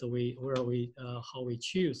 So that's how we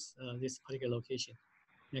choose this particular location.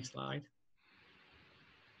 Next slide.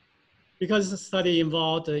 Because the study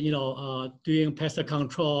involved, doing pest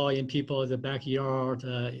control in people's backyard,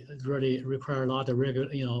 really require a lot of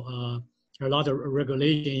regulation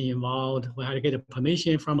involved. We had to get a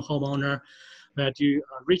permission from a homeowner. We had to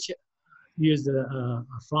use the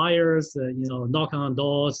flyers, knock on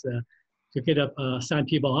doors to get sign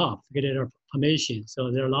people up to get their permission.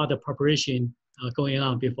 So there are a lot of preparation going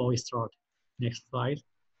on before we start. Next slide.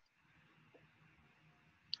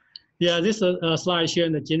 Yeah, this slide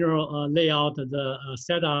showing the general layout of the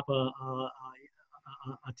setup a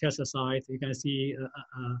test site. You can see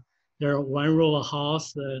there are 1 row of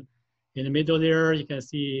house in the middle there. You can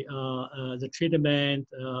see the treatment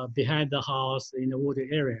behind the house in the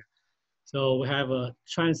wooded area. So we have a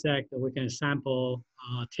transect that we can sample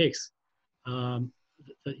ticks, the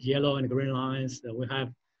yellow and green lines. We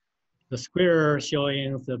have the square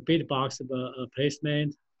showing the bait box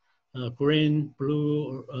placement. Green,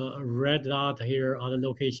 blue, red dot here are the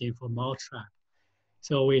location for mouse trap.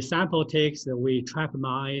 So we sample ticks, we trap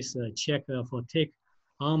mice, check for tick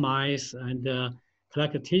on mice, and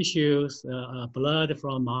collect tissues, blood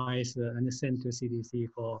from mice, and send to CDC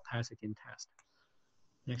for pathogen test.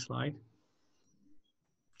 Next slide.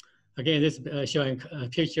 Again, this showing a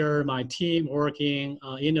picture, my team working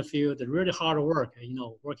in the field, really hard work,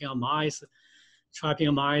 working on mice,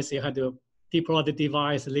 trapping mice. You had to deploy the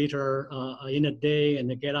device later in the day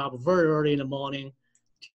and get up very early in the morning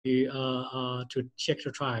to check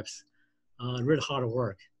the traps. Really hard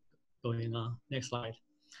work going on. Next slide.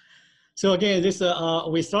 So again, this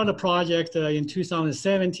we started the project in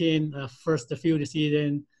 2017, first field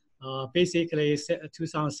season. Basically,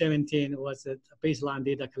 2017 was a baseline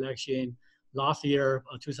data collection. Last year,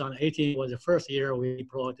 2018 was the first year we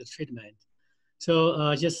deployed the treatment.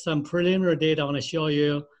 So just some preliminary data I want to show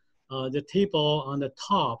you. The table on the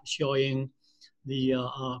top showing the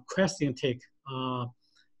cresting tick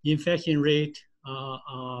infection rate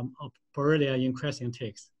of Borrelia in cresting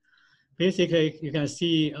ticks. Basically, you can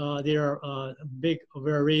see there are big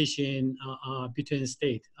variation between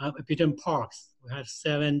between parks. We have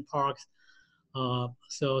 7 parks.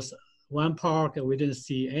 So 1 park we didn't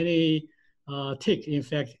see any tick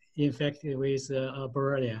infected with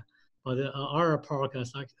Borrelia, but our park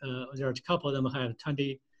there are a couple of them have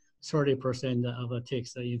 20–30% of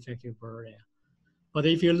ticks infected with Borrelia. But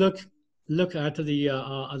if you look at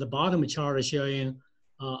the bottom chart showing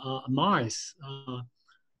mice.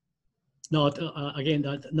 Not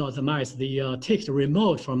the mice, the ticks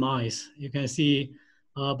removed from mice. You can see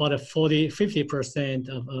about 50%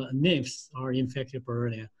 of nymphs are infected with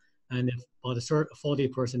Borrelia, and about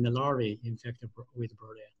 40% of larvae infected with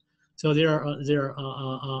Borrelia. So there are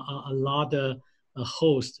a lot of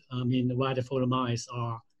hosts. The white-footed mice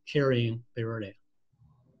are carrying Borrelia.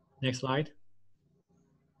 Next slide.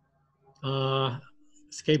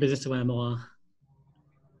 Skip this one more.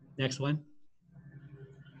 Next one.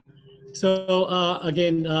 So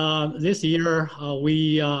again, this year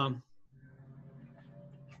we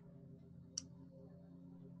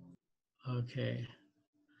okay.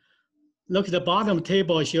 Look at the bottom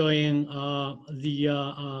table showing the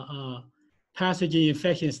pathogen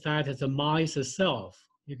infection status of mice itself.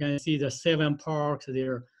 You can see the 7 parks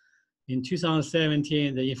there. In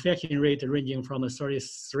 2017, the infection rate ranging from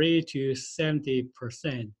 33 to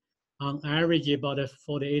 70%. On average, about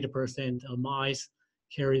 48% of mice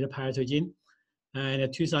carry the pathogen. And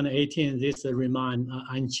in 2018, this remained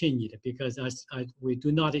unchanged because we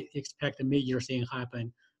do not expect a major thing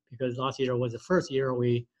happen because last year was the first year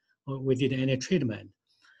we did any treatment.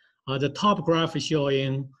 The top graph is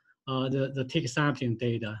showing the tick sampling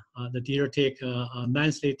data, the deer tick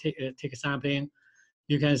monthly tick sampling.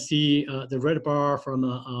 You can see the red bar from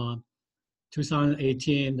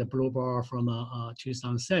 2018, the blue bar from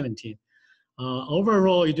 2017.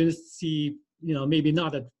 Overall, you didn't see, maybe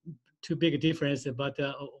not a too big a difference, but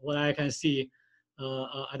what I can see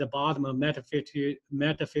at the bottom of Meta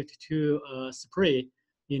 52 spray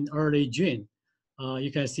in early June,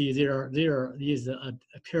 you can see there is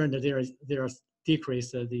apparent that there is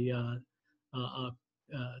decrease of the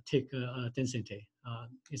tick density.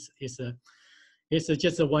 It's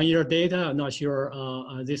just a 1 year data. I'm not sure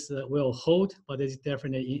this will hold, but it's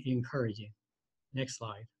definitely encouraging. Next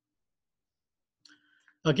slide.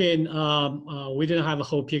 Again, we didn't have a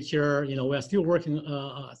whole picture. We're still working,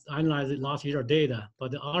 analyzing last year data,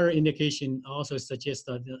 but the other indication also suggests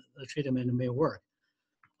that the treatment may work.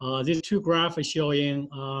 These two graphs are showing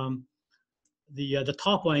the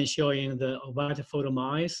top one is showing the white photo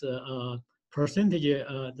mice percentage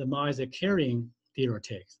the mice are carrying deer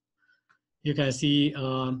ticks. You can see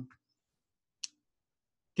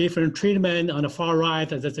different treatment on the far right.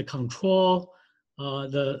 That's a control.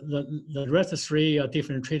 The rest of three are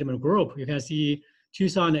different treatment group. You can see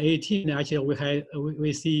 2018 actually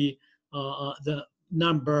we see the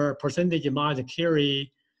number percentage mice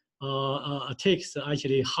carry ticks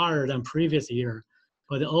actually higher than previous year,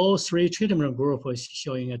 but all three treatment group was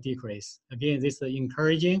showing a decrease. Again, this is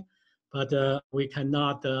encouraging, but we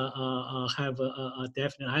cannot have a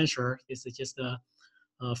definite answer. This is just a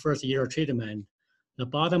first year treatment. The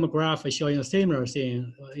bottom graph is showing a similar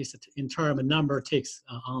thing is in terms of number of ticks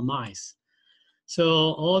on mice.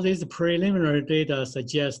 So all these preliminary data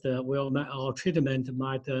suggest our treatment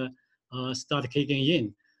might start kicking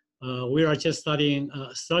in. We are just studied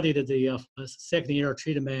the second year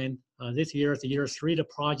treatment. This year is year 3 of the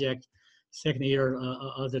project, second year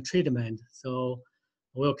of the treatment. So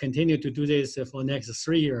we'll continue to do this for the next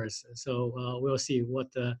 3 years. So we'll see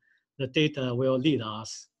what the data will lead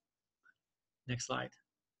us. Next slide.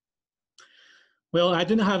 Well, I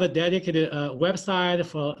don't have a dedicated website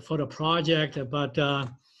for the project, but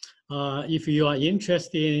if you are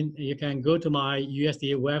interested, you can go to my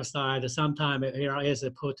USDA website. Sometime ARS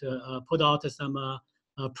put out some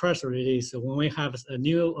press release when we have a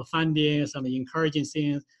new funding, some encouraging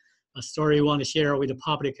things, a story we want to share with the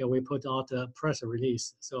public. We put out a press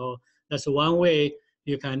release. So that's one way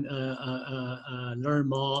you can learn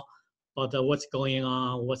more about what's going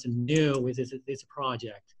on, what's new with this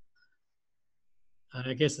project.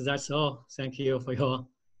 I guess that's all. Thank you for your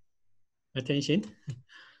attention.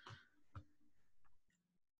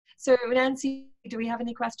 So Nancy, do we have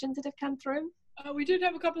any questions that have come through? We did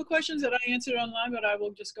have a couple of questions that I answered online, but I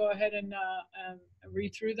will just go ahead and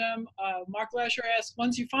read through them. Mark Lasher asked,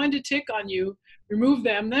 once you find a tick on you, remove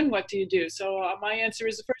them, then what do you do? So my answer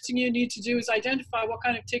is the first thing you need to do is identify what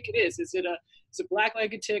kind of tick it is. Is it a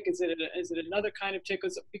black-legged tick? Is it another kind of tick?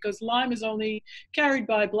 Because Lyme is only carried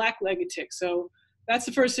by black-legged ticks. So that's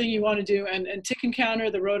the first thing you want to do. And Tick Encounter,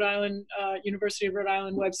 the Rhode Island, University of Rhode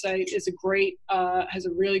Island website is a great, has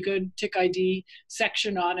a really good tick ID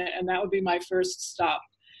section on it. And that would be my first stop.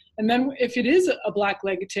 And then if it is a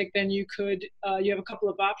black-legged tick, then you could, you have a couple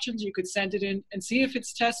of options. You could send it in and see if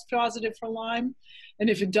it's test positive for Lyme. And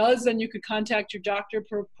if it does, then you could contact your doctor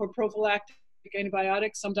for prophylactic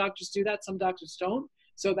antibiotics. Some doctors do that, some doctors don't.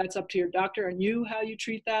 So that's up to your doctor and you, how you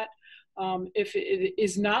treat that. If it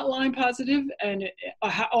is not Lyme positive, and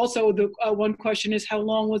also the one question is how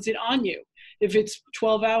long was it on you? If it's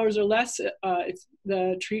 12 hours or less,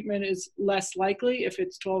 the treatment is less likely. If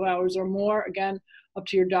it's 12 hours or more, again, up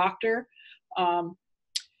to your doctor.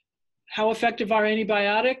 How effective are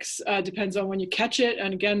antibiotics? Depends on when you catch it.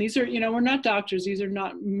 And again, these are, we're not doctors. These are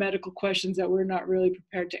not medical questions that we're not really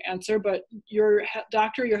prepared to answer, but your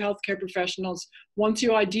doctor, your healthcare professionals, once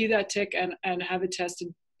you ID that tick and have it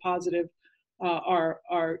tested positive,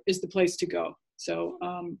 is the place to go. So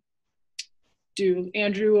do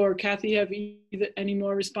Andrew or Kathy have any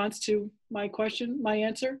more response to my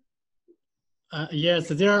answer? Yes,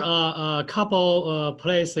 there are a couple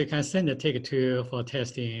places you can send a tick to for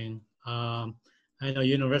testing. I know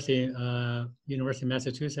University of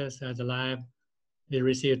Massachusetts has a lab. They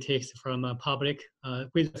receive ticks from public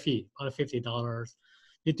with a fee, about $50.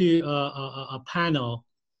 They do a panel.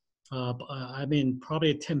 I mean,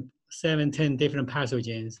 probably 7-10 different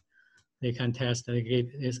pathogens they can test.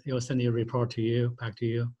 They'll send a report to you, back to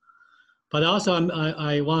you. But also,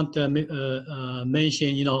 I want to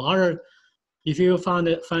mention, if you find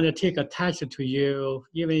a tick attached to you,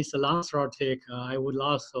 even if it's a long-throat tick, I would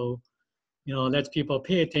also, let people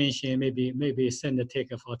pay attention. Maybe send a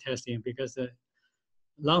tick for testing, because the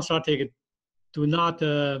long-throat tick do not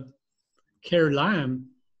carry Lyme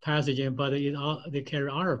pathogen, but they carry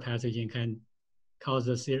other pathogen, can cause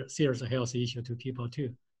a serious health issue to people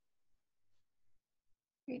too.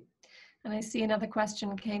 Great. And I see another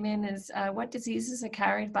question came in is, what diseases are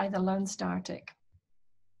carried by the Lone Star tick?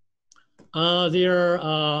 They are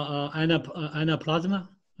anaplasma,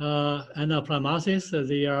 anaplasmosis.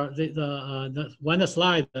 They are the one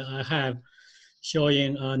slide that I have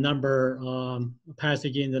showing a number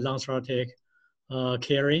pathogen the Long-Star tick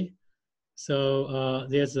carry. So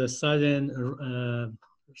there's a southern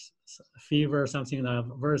fever, something like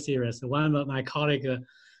very serious. One of my colleague,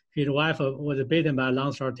 his wife was bitten by a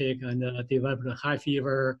Langstroth tick and developed a high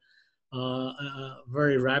fever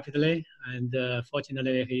very rapidly. And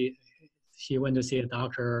fortunately, she went to see a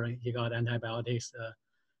doctor. He got antibiotics,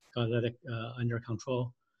 got that under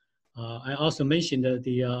control. I also mentioned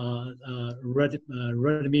the red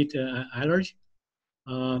meat allergy.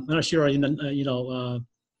 I'm not sure,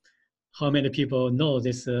 how many people know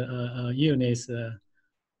this illness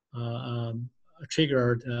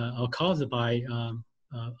triggered or caused by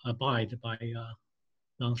a bite by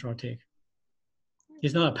Langstroth tick.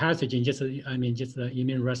 It's not a pathogen, just an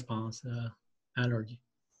immune response allergy.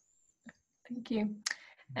 Thank you.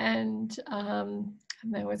 And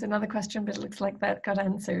there was another question, but it looks like that got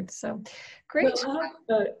answered. So great.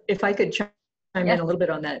 Well, if I could chime in a little bit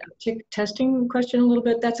on that tick testing question a little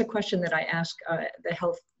bit, that's a question that I ask the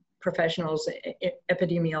health professionals,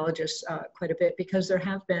 epidemiologists quite a bit, because there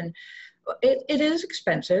have been, it is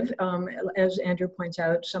expensive. As Andrew points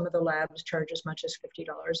out, some of the labs charge as much as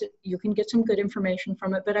 $50. You can get some good information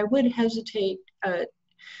from it, but I would hesitate,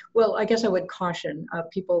 well, I guess I would caution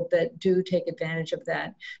people that do take advantage of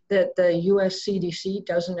that the US CDC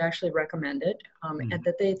doesn't actually recommend it, and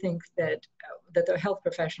that they think that the health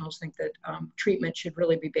professionals think that treatment should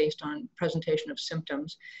really be based on presentation of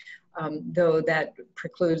symptoms, though that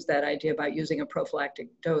precludes that idea about using a prophylactic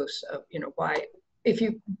dose of, why, if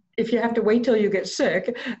you have to wait till you get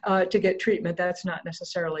sick to get treatment, that's not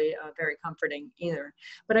necessarily very comforting either.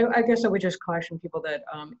 But I guess I would just caution people that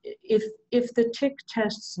if the tick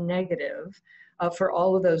tests negative for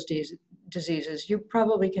all of those diseases, you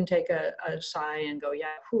probably can take a sigh and go, yeah,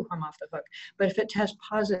 whew, I'm off the hook. But if it tests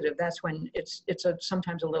positive, that's when it's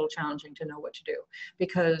sometimes a little challenging to know what to do,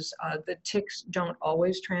 because the ticks don't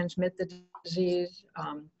always transmit the disease.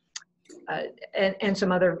 And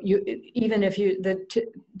some other, even if the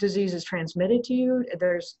disease is transmitted to you,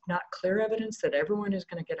 there's not clear evidence that everyone is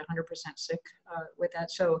going to get 100% sick with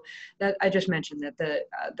that. So that I just mentioned that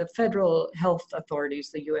the federal health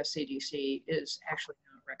authorities, the US CDC, is actually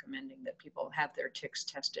not recommending that people have their ticks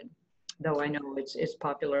tested, though I know it's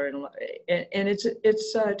popular and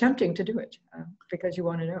it's tempting to do it because you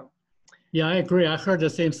want to know. Yeah, I agree. I heard the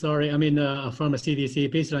same story. From the CDC.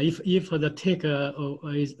 Basically, if the tick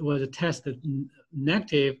was tested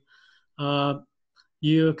negative,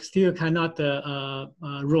 you still cannot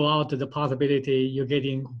rule out the possibility you're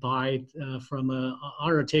getting bite from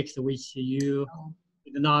other ticks which you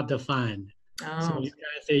did not find. So you can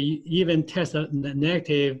say even test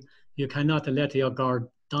negative, you cannot let your guard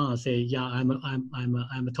down. Say, yeah,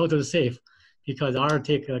 I'm totally safe, because our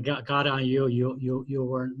tick got on you. You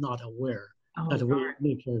were not aware that we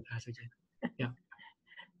may carry pathogen. Yeah.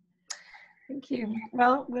 Thank you.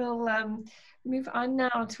 Well, we'll move on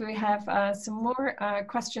now to have some more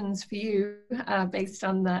questions for you based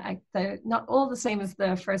on the not all the same as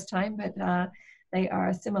the first time, but they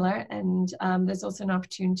are similar. And there's also an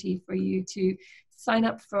opportunity for you to sign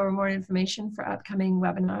up for more information for upcoming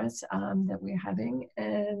webinars that we're having.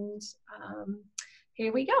 And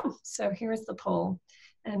here we go. So here is the poll.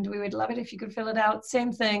 And we would love it if you could fill it out.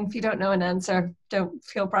 Same thing, if you don't know an answer, don't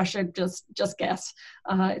feel pressured, just guess.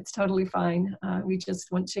 It's totally fine. We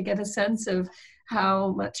just want to get a sense of how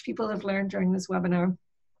much people have learned during this webinar.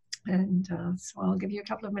 And so I'll give you a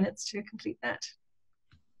couple of minutes to complete that.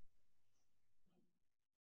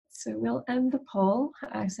 So we'll end the poll,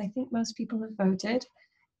 as I think most people have voted.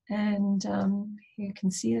 And you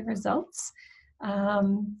can see the results.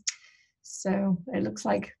 So it looks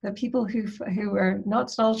like the people who are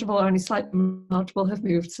not knowledgeable or only slightly knowledgeable have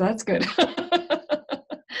moved, so that's good.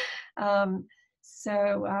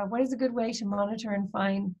 What is a good way to monitor and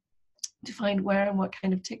find where and what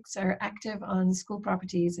kind of ticks are active on school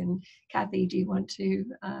properties? And Kathy, do you want to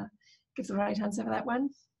give the right answer for that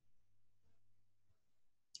one?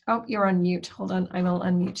 Oh, you're on mute. Hold on, I will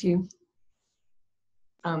unmute you.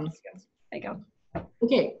 There you go.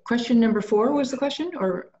 Okay, question number 4 was the question,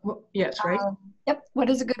 or yes, right? Yep. What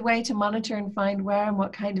is a good way to monitor and find where and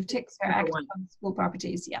what kind of ticks are active on school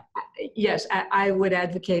properties? Yeah. Yes, I would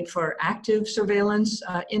advocate for active surveillance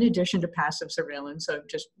in addition to passive surveillance, of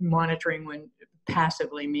just monitoring when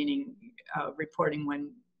passively, meaning reporting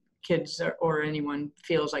when kids or anyone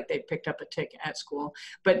feels like they picked up a tick at school.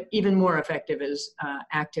 But even more effective is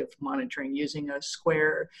active monitoring using a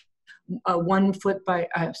square, a 1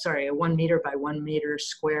 meter by 1 meter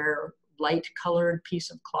square light colored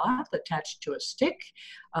piece of cloth attached to a stick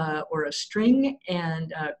or a string,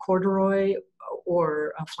 and corduroy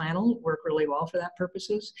or a flannel work really well for that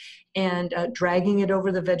purposes, and dragging it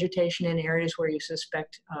over the vegetation in areas where you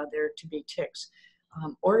suspect there to be ticks.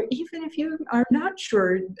 or even if you are not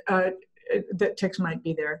sure that ticks might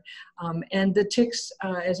be there. And the ticks,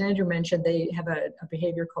 as Andrew mentioned, they have a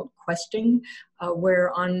behavior called questing,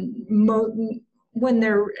 where when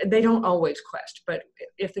they don't always quest, but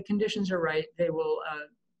if the conditions are right, they will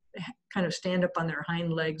kind of stand up on their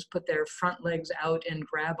hind legs, put their front legs out and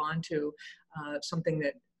grab onto something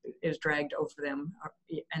that is dragged over them,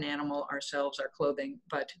 an animal, ourselves, our clothing,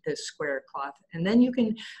 but this square cloth. And then you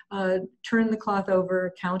can turn the cloth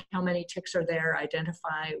over, count how many ticks are there,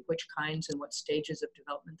 identify which kinds and what stages of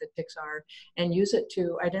development the ticks are, and use it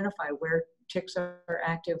to identify where ticks are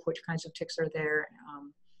active, which kinds of ticks are there,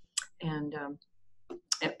 and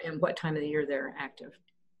what time of the year they're active.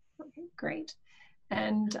 Okay, great.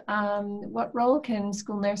 And what role can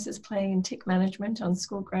school nurses play in tick management on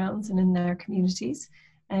school grounds and in their communities?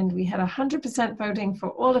 And we had 100% voting for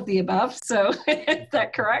all of the above. So is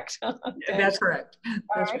that correct? Okay. That's correct.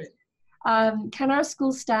 That's right. Can our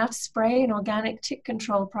school staff spray an organic tick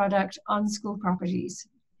control product on school properties?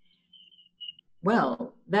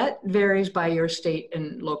 Well, that varies by your state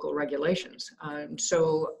and local regulations.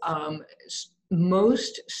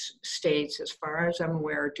 Most states, as far as I'm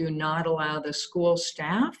aware, do not allow the school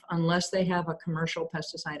staff, unless they have a commercial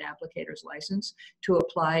pesticide applicator's license, to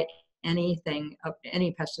apply any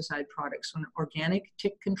pesticide products. So an organic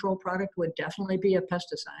tick control product would definitely be a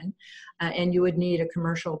pesticide, and you would need a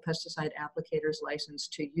commercial pesticide applicator's license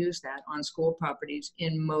to use that on school properties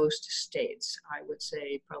in most states. I would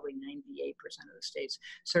say probably 98% of the states.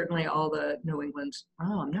 Certainly all the New England's,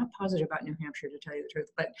 I'm not positive about New Hampshire to tell you the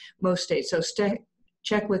truth, but most states. So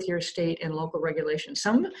check with your state and local regulations.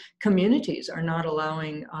 Some communities are not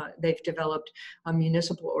allowing, they've developed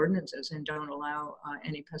municipal ordinances and don't allow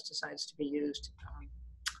any pesticides to be used.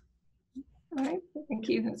 All right, thank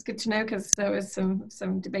you. That's good to know, because there was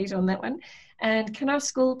some debate on that one. And can our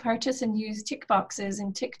school purchase and use tick boxes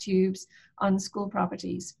and tick tubes on school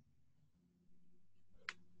properties?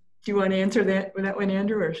 Do you want to answer that one,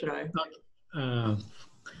 Andrew, or should I?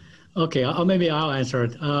 Okay, maybe I'll answer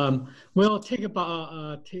it. We'll take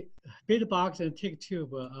about bait box and tick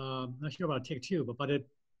tube. Not sure about tick tube, but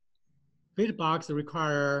bait box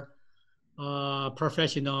require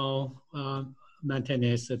professional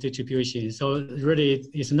maintenance distribution. So really,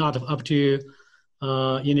 it's not up to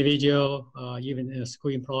individual, even a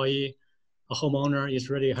school employee, a homeowner. It's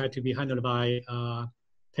really had to be handled by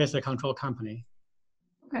pest control company.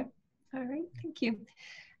 Okay, all right, thank you.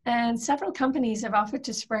 And several companies have offered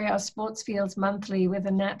to spray our sports fields monthly with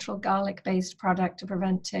a natural garlic-based product to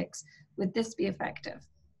prevent ticks. Would this be effective?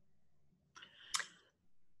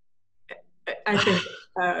 I think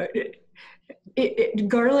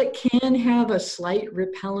garlic can have a slight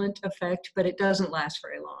repellent effect, but it doesn't last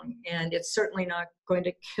very long. And it's certainly not going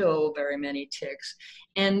to kill very many ticks.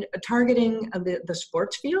 And targeting the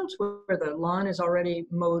sports fields where the lawn is already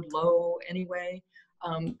mowed low anyway,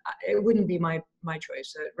 it wouldn't be my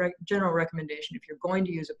choice. General recommendation, if you're going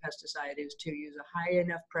to use a pesticide, is to use a high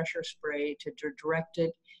enough pressure spray to direct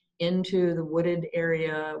it into the wooded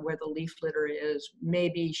area where the leaf litter is,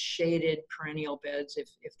 maybe shaded perennial beds if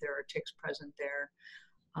there are ticks present there,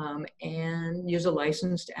 and use a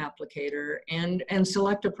licensed applicator and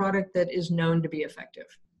select a product that is known to be effective.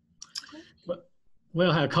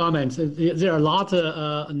 We'll have comments. There are lots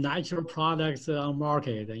of natural products on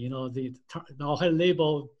market. You know, they'll have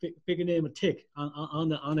label big name tick on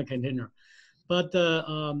the container, but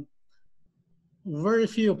very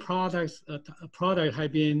few products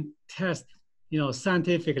have been tested. You know,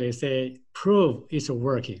 scientifically say prove it's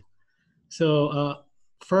working. So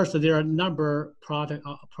first, there are a number product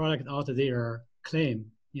out there claim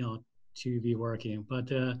to be working, but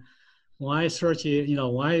when I search, when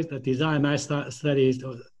I design my studies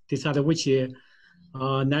to decide which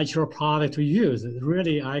natural product to use,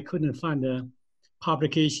 really I couldn't find a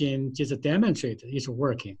publication just demonstrate it's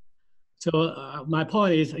working. So my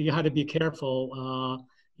point is you have to be careful.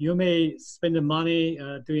 You may spend the money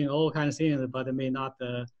doing all kinds of things, but it may not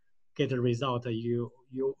get the result that you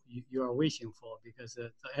are wishing for, because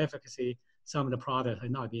the efficacy, some of the products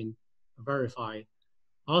have not been verified.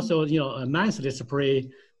 Also, a monthly spray,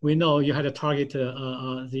 we know you had to target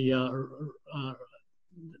the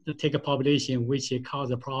tick population which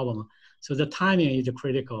caused the problem. So the timing is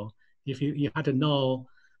critical. If you have to know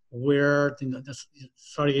where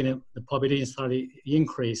the population started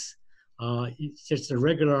increase, just a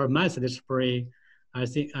regular monthly spray, I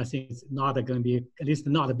think it's not going to be, at least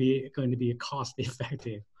not going to be cost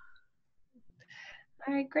effective.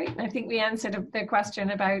 All right, great. I think we answered the question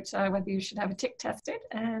about whether you should have a tick tested.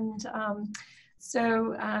 And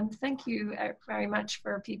So thank you very much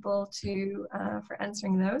for people for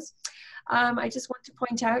answering those. I just want to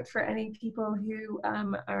point out for any people who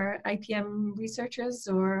are IPM researchers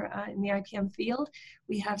or in the IPM field,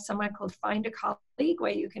 we have somewhere called Find a Colleague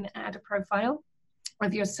where you can add a profile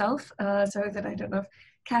of yourself, so that I don't know if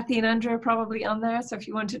Kathy and Andrew are probably on there. So if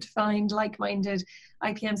you wanted to find like-minded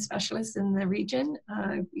IPM specialists in the region,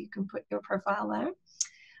 you can put your profile there.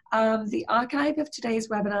 The archive of today's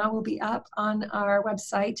webinar will be up on our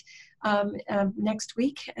website next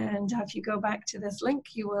week. And if you go back to this link,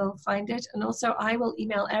 you will find it. And also I will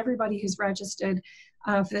email everybody who's registered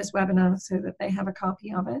for this webinar so that they have a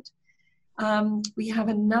copy of it. We have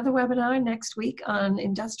another webinar next week on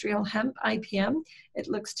industrial hemp IPM. It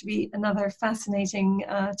looks to be another fascinating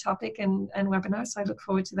topic and webinar, so I look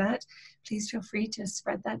forward to that. Please feel free to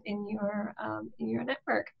spread that in your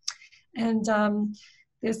network. And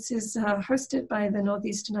this is hosted by the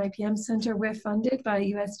Northeastern IPM Center. We're funded by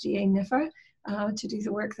USDA NIFA to do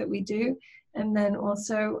the work that we do. And then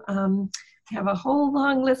also we have a whole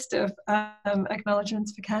long list of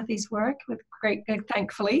acknowledgements for Kathy's work, with great,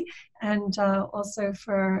 thankfully, and also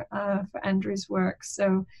for Andrew's work.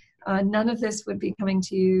 So none of this would be coming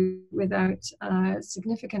to you without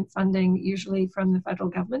significant funding, usually from the federal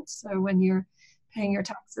government. So when you're paying your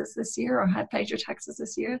taxes this year or had paid your taxes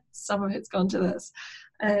this year, some of it's gone to this.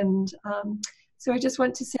 And so I just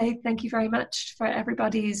want to say thank you very much for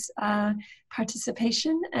everybody's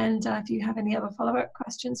participation. And if you have any other follow-up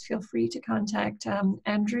questions, feel free to contact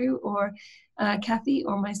Andrew or Kathy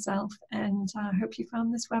or myself. And I hope you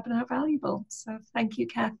found this webinar valuable. So thank you,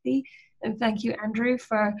 Kathy, and thank you, Andrew,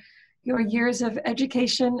 for your years of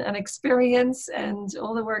education and experience and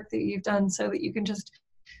all the work that you've done so that you can just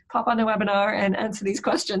pop on a webinar and answer these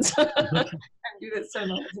questions. And do this so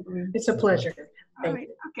knowledgeably. It's a pleasure. All right.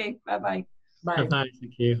 Okay. Bye-bye. Bye. Bye.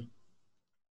 Thank you.